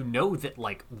belonging, but you know that,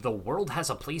 like, the world has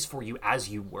a place for you as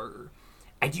you were,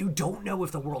 and you don't know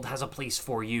if the world has a place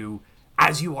for you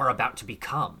as you are about to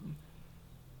become.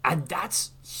 And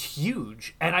that's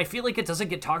huge, and I feel like it doesn't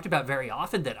get talked about very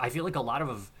often, that I feel like a lot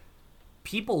of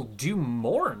people do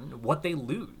mourn what they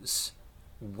lose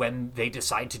when they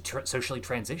decide to socially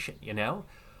transition, you know?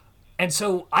 And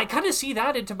so I kind of see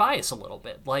that in Tobias a little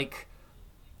bit. Like,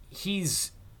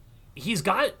 he's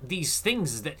got these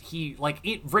things that he, like,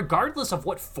 regardless of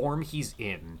what form he's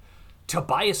in,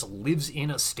 Tobias lives in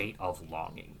a state of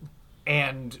longing.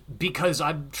 And because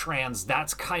I'm trans,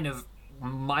 that's kind of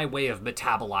my way of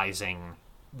metabolizing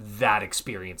that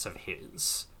experience of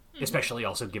his. Especially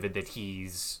also given that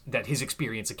his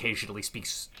experience occasionally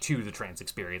speaks to the trans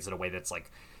experience in a way that's,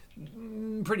 like,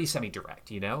 pretty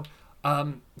semi-direct, you know?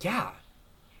 Yeah.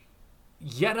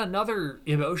 Yet another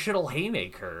emotional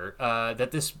haymaker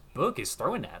that this book is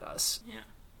throwing at us. Yeah.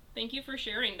 Thank you for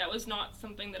sharing. That was not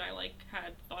something that I, like,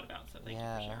 had thought about, so thank you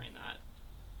for sharing that.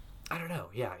 I don't know.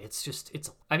 Yeah,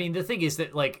 I mean, the thing is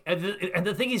that, like, and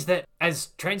the thing is that as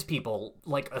trans people,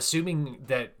 like, assuming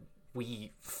that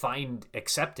we find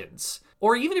acceptance,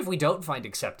 or even if we don't find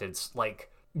acceptance,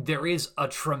 like, there is a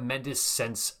tremendous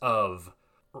sense of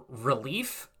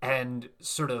relief and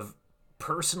sort of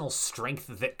personal strength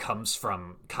that comes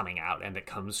from coming out, and that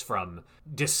comes from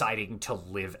deciding to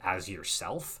live as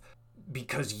yourself,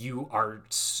 because you are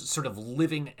sort of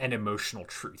living an emotional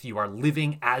truth. You are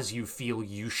living as you feel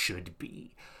you should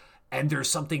be. And there's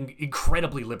something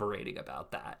incredibly liberating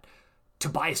about that.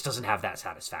 Tobias doesn't have that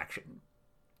satisfaction,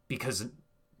 because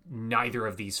neither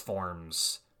of these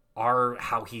forms are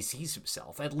how he sees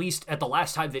himself. At least at the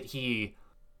last time that he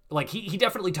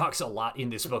definitely talks a lot in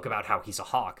this book about how he's a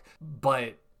hawk,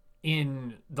 but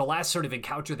in the last sort of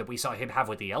encounter that we saw him have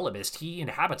with the Elemist, he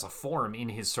inhabits a form in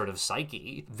his sort of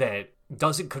psyche that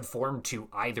doesn't conform to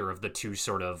either of the two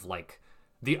sort of, like,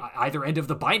 the either end of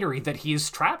the binary that he is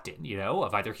trapped in, you know,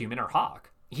 of either human or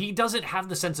hawk. He doesn't have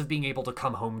the sense of being able to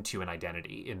come home to an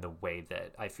identity in the way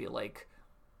that I feel like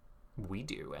we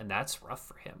do, and that's rough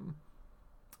for him.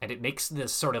 And it makes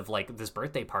this sort of, like, this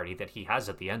birthday party that he has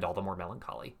at the end all the more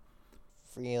melancholy.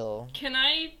 Real. Can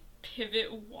I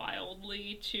pivot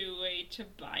wildly to a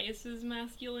Tobias's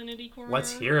masculinity corner?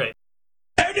 Let's hear it.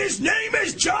 And his name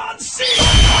is John C.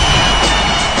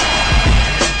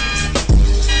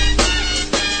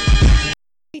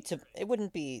 It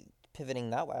wouldn't be pivoting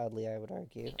that wildly, I would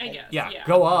argue. I guess, yeah.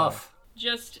 Go off.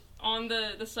 Just on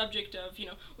the subject of, you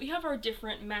know, we have our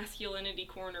different masculinity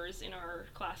corners in our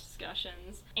class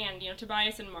discussions, and, you know,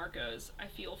 Tobias and Marcos, I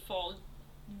feel, fall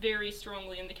very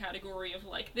strongly in the category of,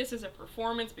 like, this is a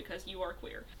performance because you are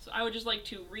queer. So I would just like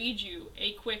to read you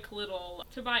a quick little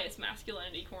Tobias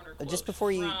masculinity corner quote. Just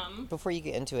before you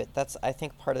get into it, that's, I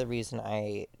think, part of the reason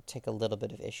I take a little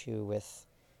bit of issue with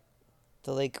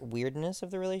the, like, weirdness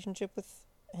of the relationship with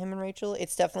him and Rachel.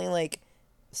 It's definitely, like,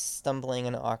 stumbling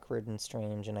and awkward and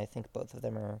strange, and I think both of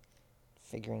them are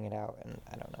figuring it out, and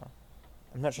I don't know.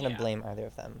 I'm not trying to blame either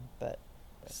of them, but...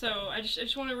 So, I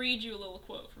just want to read you a little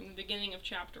quote from the beginning of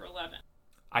chapter 11.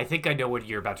 I think I know what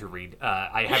you're about to read.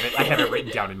 I have it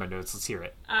written down in my notes. Let's hear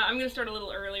it. I'm going to start a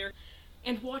little earlier.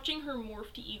 And watching her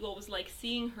morph to eagle was like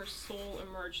seeing her soul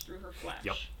emerge through her flesh.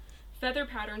 Yep. Feather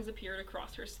patterns appeared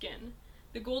across her skin.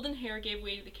 The golden hair gave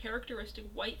way to the characteristic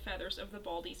white feathers of the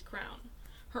baldy's crown.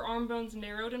 Her arm bones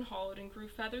narrowed and hollowed and grew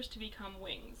feathers to become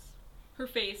wings. Her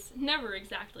face, never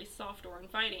exactly soft or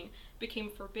inviting,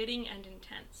 became forbidding and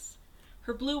intense.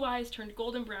 Her blue eyes turned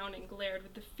golden brown and glared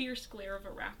with the fierce glare of a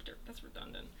raptor. That's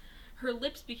redundant. Her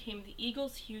lips became the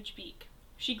eagle's huge beak.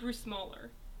 She grew smaller,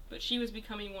 but she was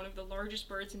becoming one of the largest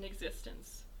birds in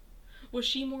existence. Was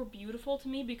she more beautiful to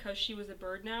me because she was a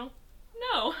bird now?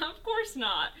 No, of course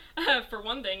not. For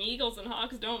one thing, eagles and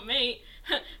hawks don't mate.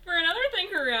 For another thing,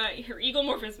 her eagle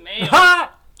morph is male.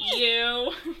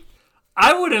 Ew.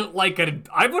 I wouldn't like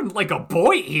a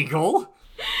boy eagle.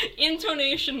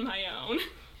 Intonation my own.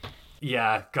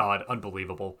 Yeah, God,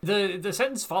 unbelievable. The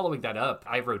sentence following that up,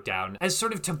 I wrote down as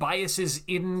sort of Tobias's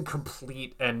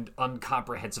incomplete and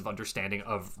uncomprehensive understanding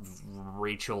of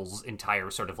Rachel's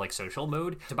entire sort of like social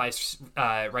mode. Tobias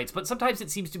writes, but sometimes it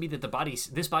seems to me that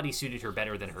this body suited her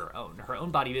better than her own. Her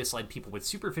own body misled people with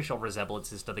superficial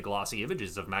resemblances to the glossy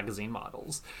images of magazine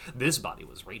models. This body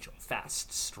was Rachel,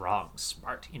 fast, strong,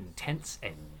 smart, intense,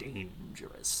 and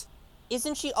dangerous.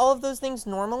 Isn't she all of those things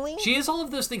normally? She is all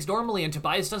of those things normally, and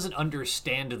Tobias doesn't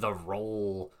understand the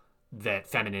role that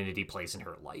femininity plays in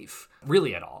her life,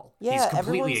 really at all. Yeah, He's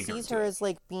completely everyone sees her as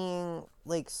like being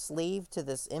like slave to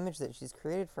this image that she's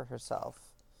created for herself.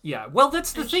 Yeah, well,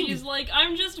 that's the thing. She's like,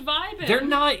 I'm just vibing. They're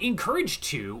not encouraged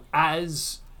to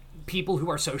as people who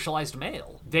are socialized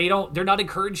male. They're not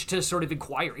encouraged to sort of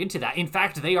inquire into that. In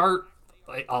fact, they are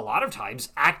a lot of times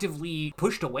actively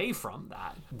pushed away from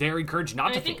that. They're encouraged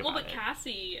not to think about it. Well, but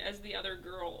Cassie, as the other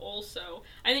girl, also,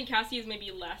 I think Cassie is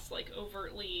maybe less like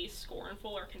overtly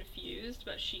scornful or confused,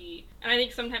 but and I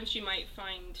think sometimes she might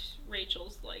find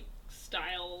Rachel's like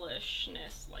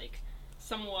stylishness like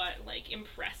somewhat like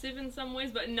impressive in some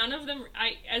ways, but none of them,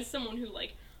 as someone who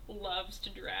like loves to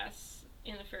dress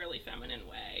in a fairly feminine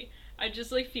way, I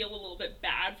just like feel a little bit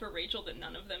bad for Rachel that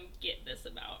none of them get this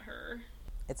about her.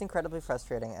 It's incredibly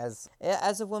frustrating as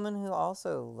a woman who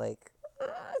also like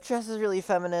dresses really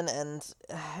feminine and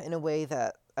in a way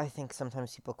that I think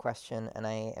sometimes people question, and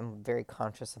I am very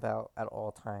conscious about at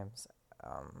all times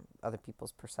other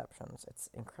people's perceptions. It's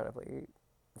incredibly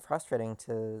frustrating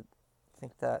to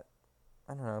think that,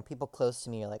 I don't know, people close to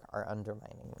me are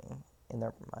undermining me in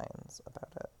their minds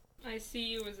about it. I see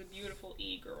you as a beautiful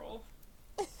e-girl.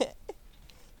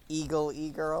 Eagle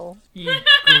e-girl.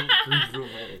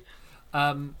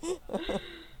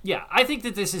 Yeah, I think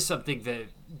that this is something that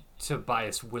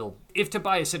Tobias will, if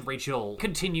Tobias and Rachel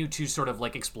continue to sort of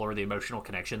like explore the emotional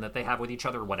connection that they have with each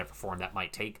other, whatever form that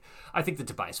might take, I think that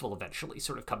Tobias will eventually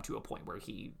sort of come to a point where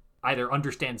he either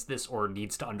understands this or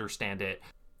needs to understand it.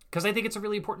 Because I think it's a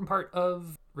really important part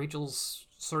of Rachel's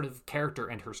sort of character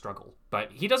and her struggle.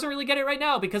 But he doesn't really get it right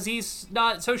now because he's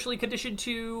not socially conditioned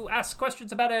to ask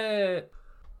questions about it.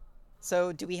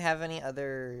 So, do we have any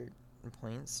other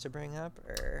points to bring up,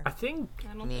 or I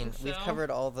mean, so. We've covered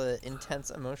all the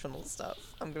intense emotional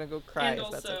stuff. I'm gonna go cry and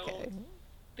if that's okay.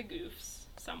 The goofs,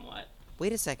 somewhat.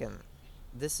 Wait a second.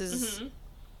 This is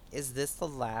is this the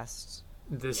last?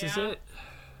 This is it.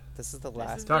 This is the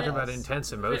last. Talking about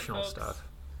intense emotional folks. stuff.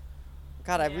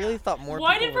 God, I really thought more.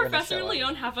 Why people did were Professor show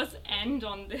Leon up. have us end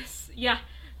on this? Yeah,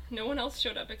 no one else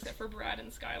showed up except for Brad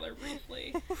and Skylar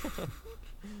briefly.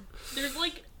 There's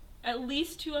like at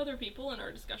least 2 other people in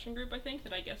our discussion group, I think,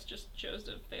 that I guess just chose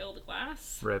to fail the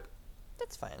class. Rip.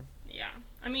 That's fine. Yeah.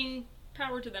 I mean,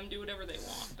 power to them, do whatever they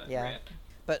want, but Yeah. rip.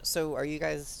 But so, are you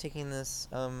guys taking this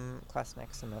class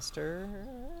next semester?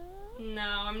 No,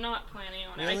 I'm not planning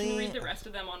on it. I Really? can read the rest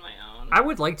of them on my own. I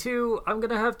would like to. I'm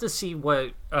gonna have to see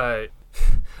what.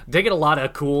 They get a lot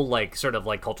of cool, like, sort of,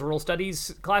 like, cultural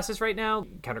studies classes right now,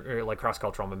 kind of, like,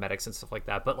 cross-cultural mimetics and stuff like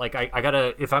that, but, like, I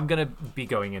gotta, if I'm gonna be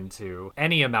going into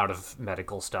any amount of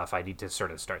medical stuff, I need to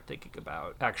sort of start thinking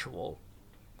about actual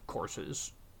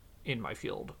courses in my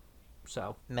field,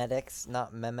 so. Medics,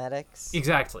 not memetics?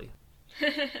 Exactly.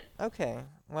 Okay,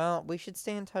 well, we should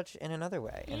stay in touch in another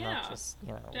way, and Yeah, not just,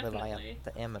 rely on definitely.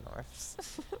 the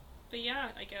aminorphs. But yeah,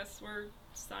 I guess we're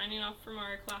signing off from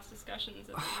our class discussions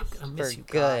at I least. miss For you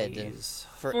good. guys.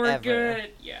 Forever. For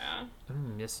good, yeah. I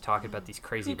miss talking about these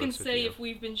crazy Who can books with say you. if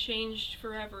we've been changed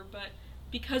forever, but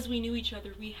because we knew each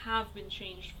other, we have been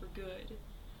changed for good.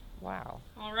 Wow.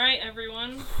 Alright,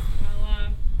 everyone.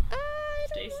 Well,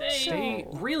 stay safe. Stay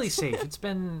really safe. It's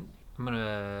been.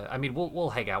 I mean, we'll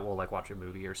hang out. We'll like watch a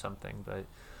movie or something, but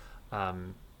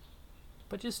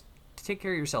just take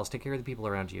care of yourselves. Take care of the people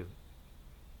around you.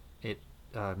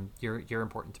 You're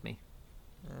important to me.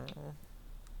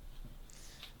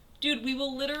 Dude, we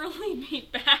will literally be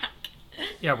back.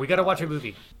 Yeah, we gotta watch a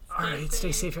movie. All Stay right,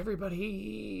 stay safe. safe,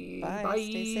 everybody. Bye.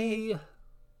 Stay safe.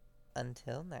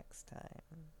 Until next time.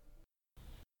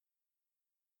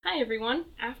 Hi everyone.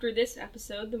 After this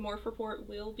episode, the Morph Report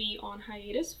will be on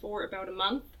hiatus for about a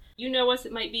month. You know us,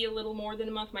 it might be a little more than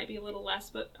a month, might be a little less,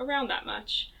 but around that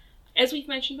much. As we've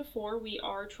mentioned before, we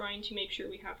are trying to make sure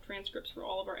we have transcripts for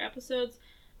all of our episodes,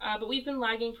 but we've been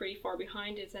lagging pretty far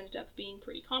behind. It's ended up being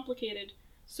pretty complicated.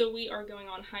 So we are going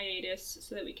on hiatus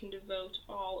so that we can devote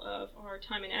all of our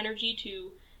time and energy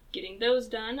to getting those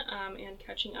done and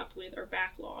catching up with our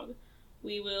backlog.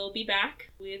 We will be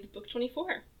back with Book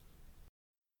 24.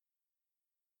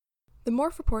 The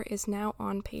Morph Report is now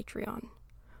on Patreon.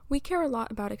 We care a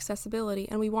lot about accessibility,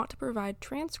 and we want to provide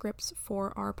transcripts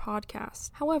for our podcast.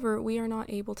 However, we are not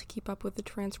able to keep up with the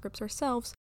transcripts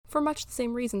ourselves for much the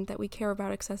same reason that we care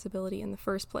about accessibility in the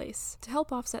first place. To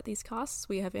help offset these costs,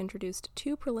 we have introduced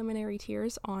 2 preliminary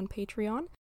tiers on Patreon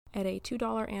at a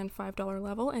 $2 and $5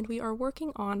 level, and we are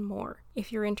working on more.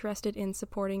 If you're interested in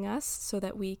supporting us so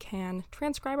that we can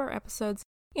transcribe our episodes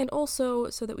and also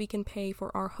so that we can pay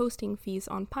for our hosting fees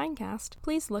on Pinecast,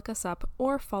 please look us up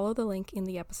or follow the link in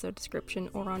the episode description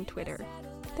or on Twitter.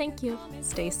 Thank you.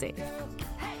 Stay safe.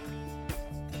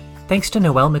 Thanks to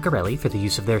Noelle Micarelli for the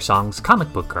use of their songs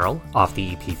Comic Book Girl, off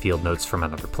the EP Field Notes from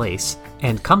Another Place,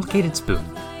 and Complicated Spoon.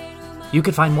 You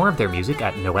can find more of their music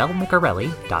at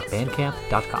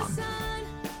noellemicarelli.bandcamp.com.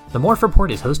 The Morph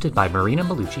Report is hosted by Marina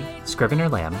Malucci, Scrivener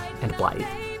Lamb, and Blythe.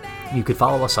 You could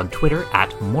follow us on Twitter at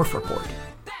Morph Report.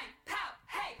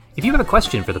 If you have a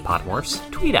question for the Podmorphs,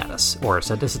 tweet at us or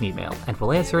send us an email, and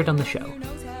we'll answer it on the show.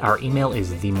 Our email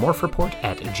is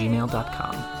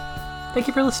themorphreport@gmail.com. Thank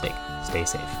you for listening. Stay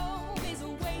safe.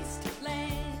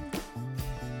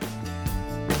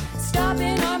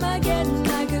 Stopping our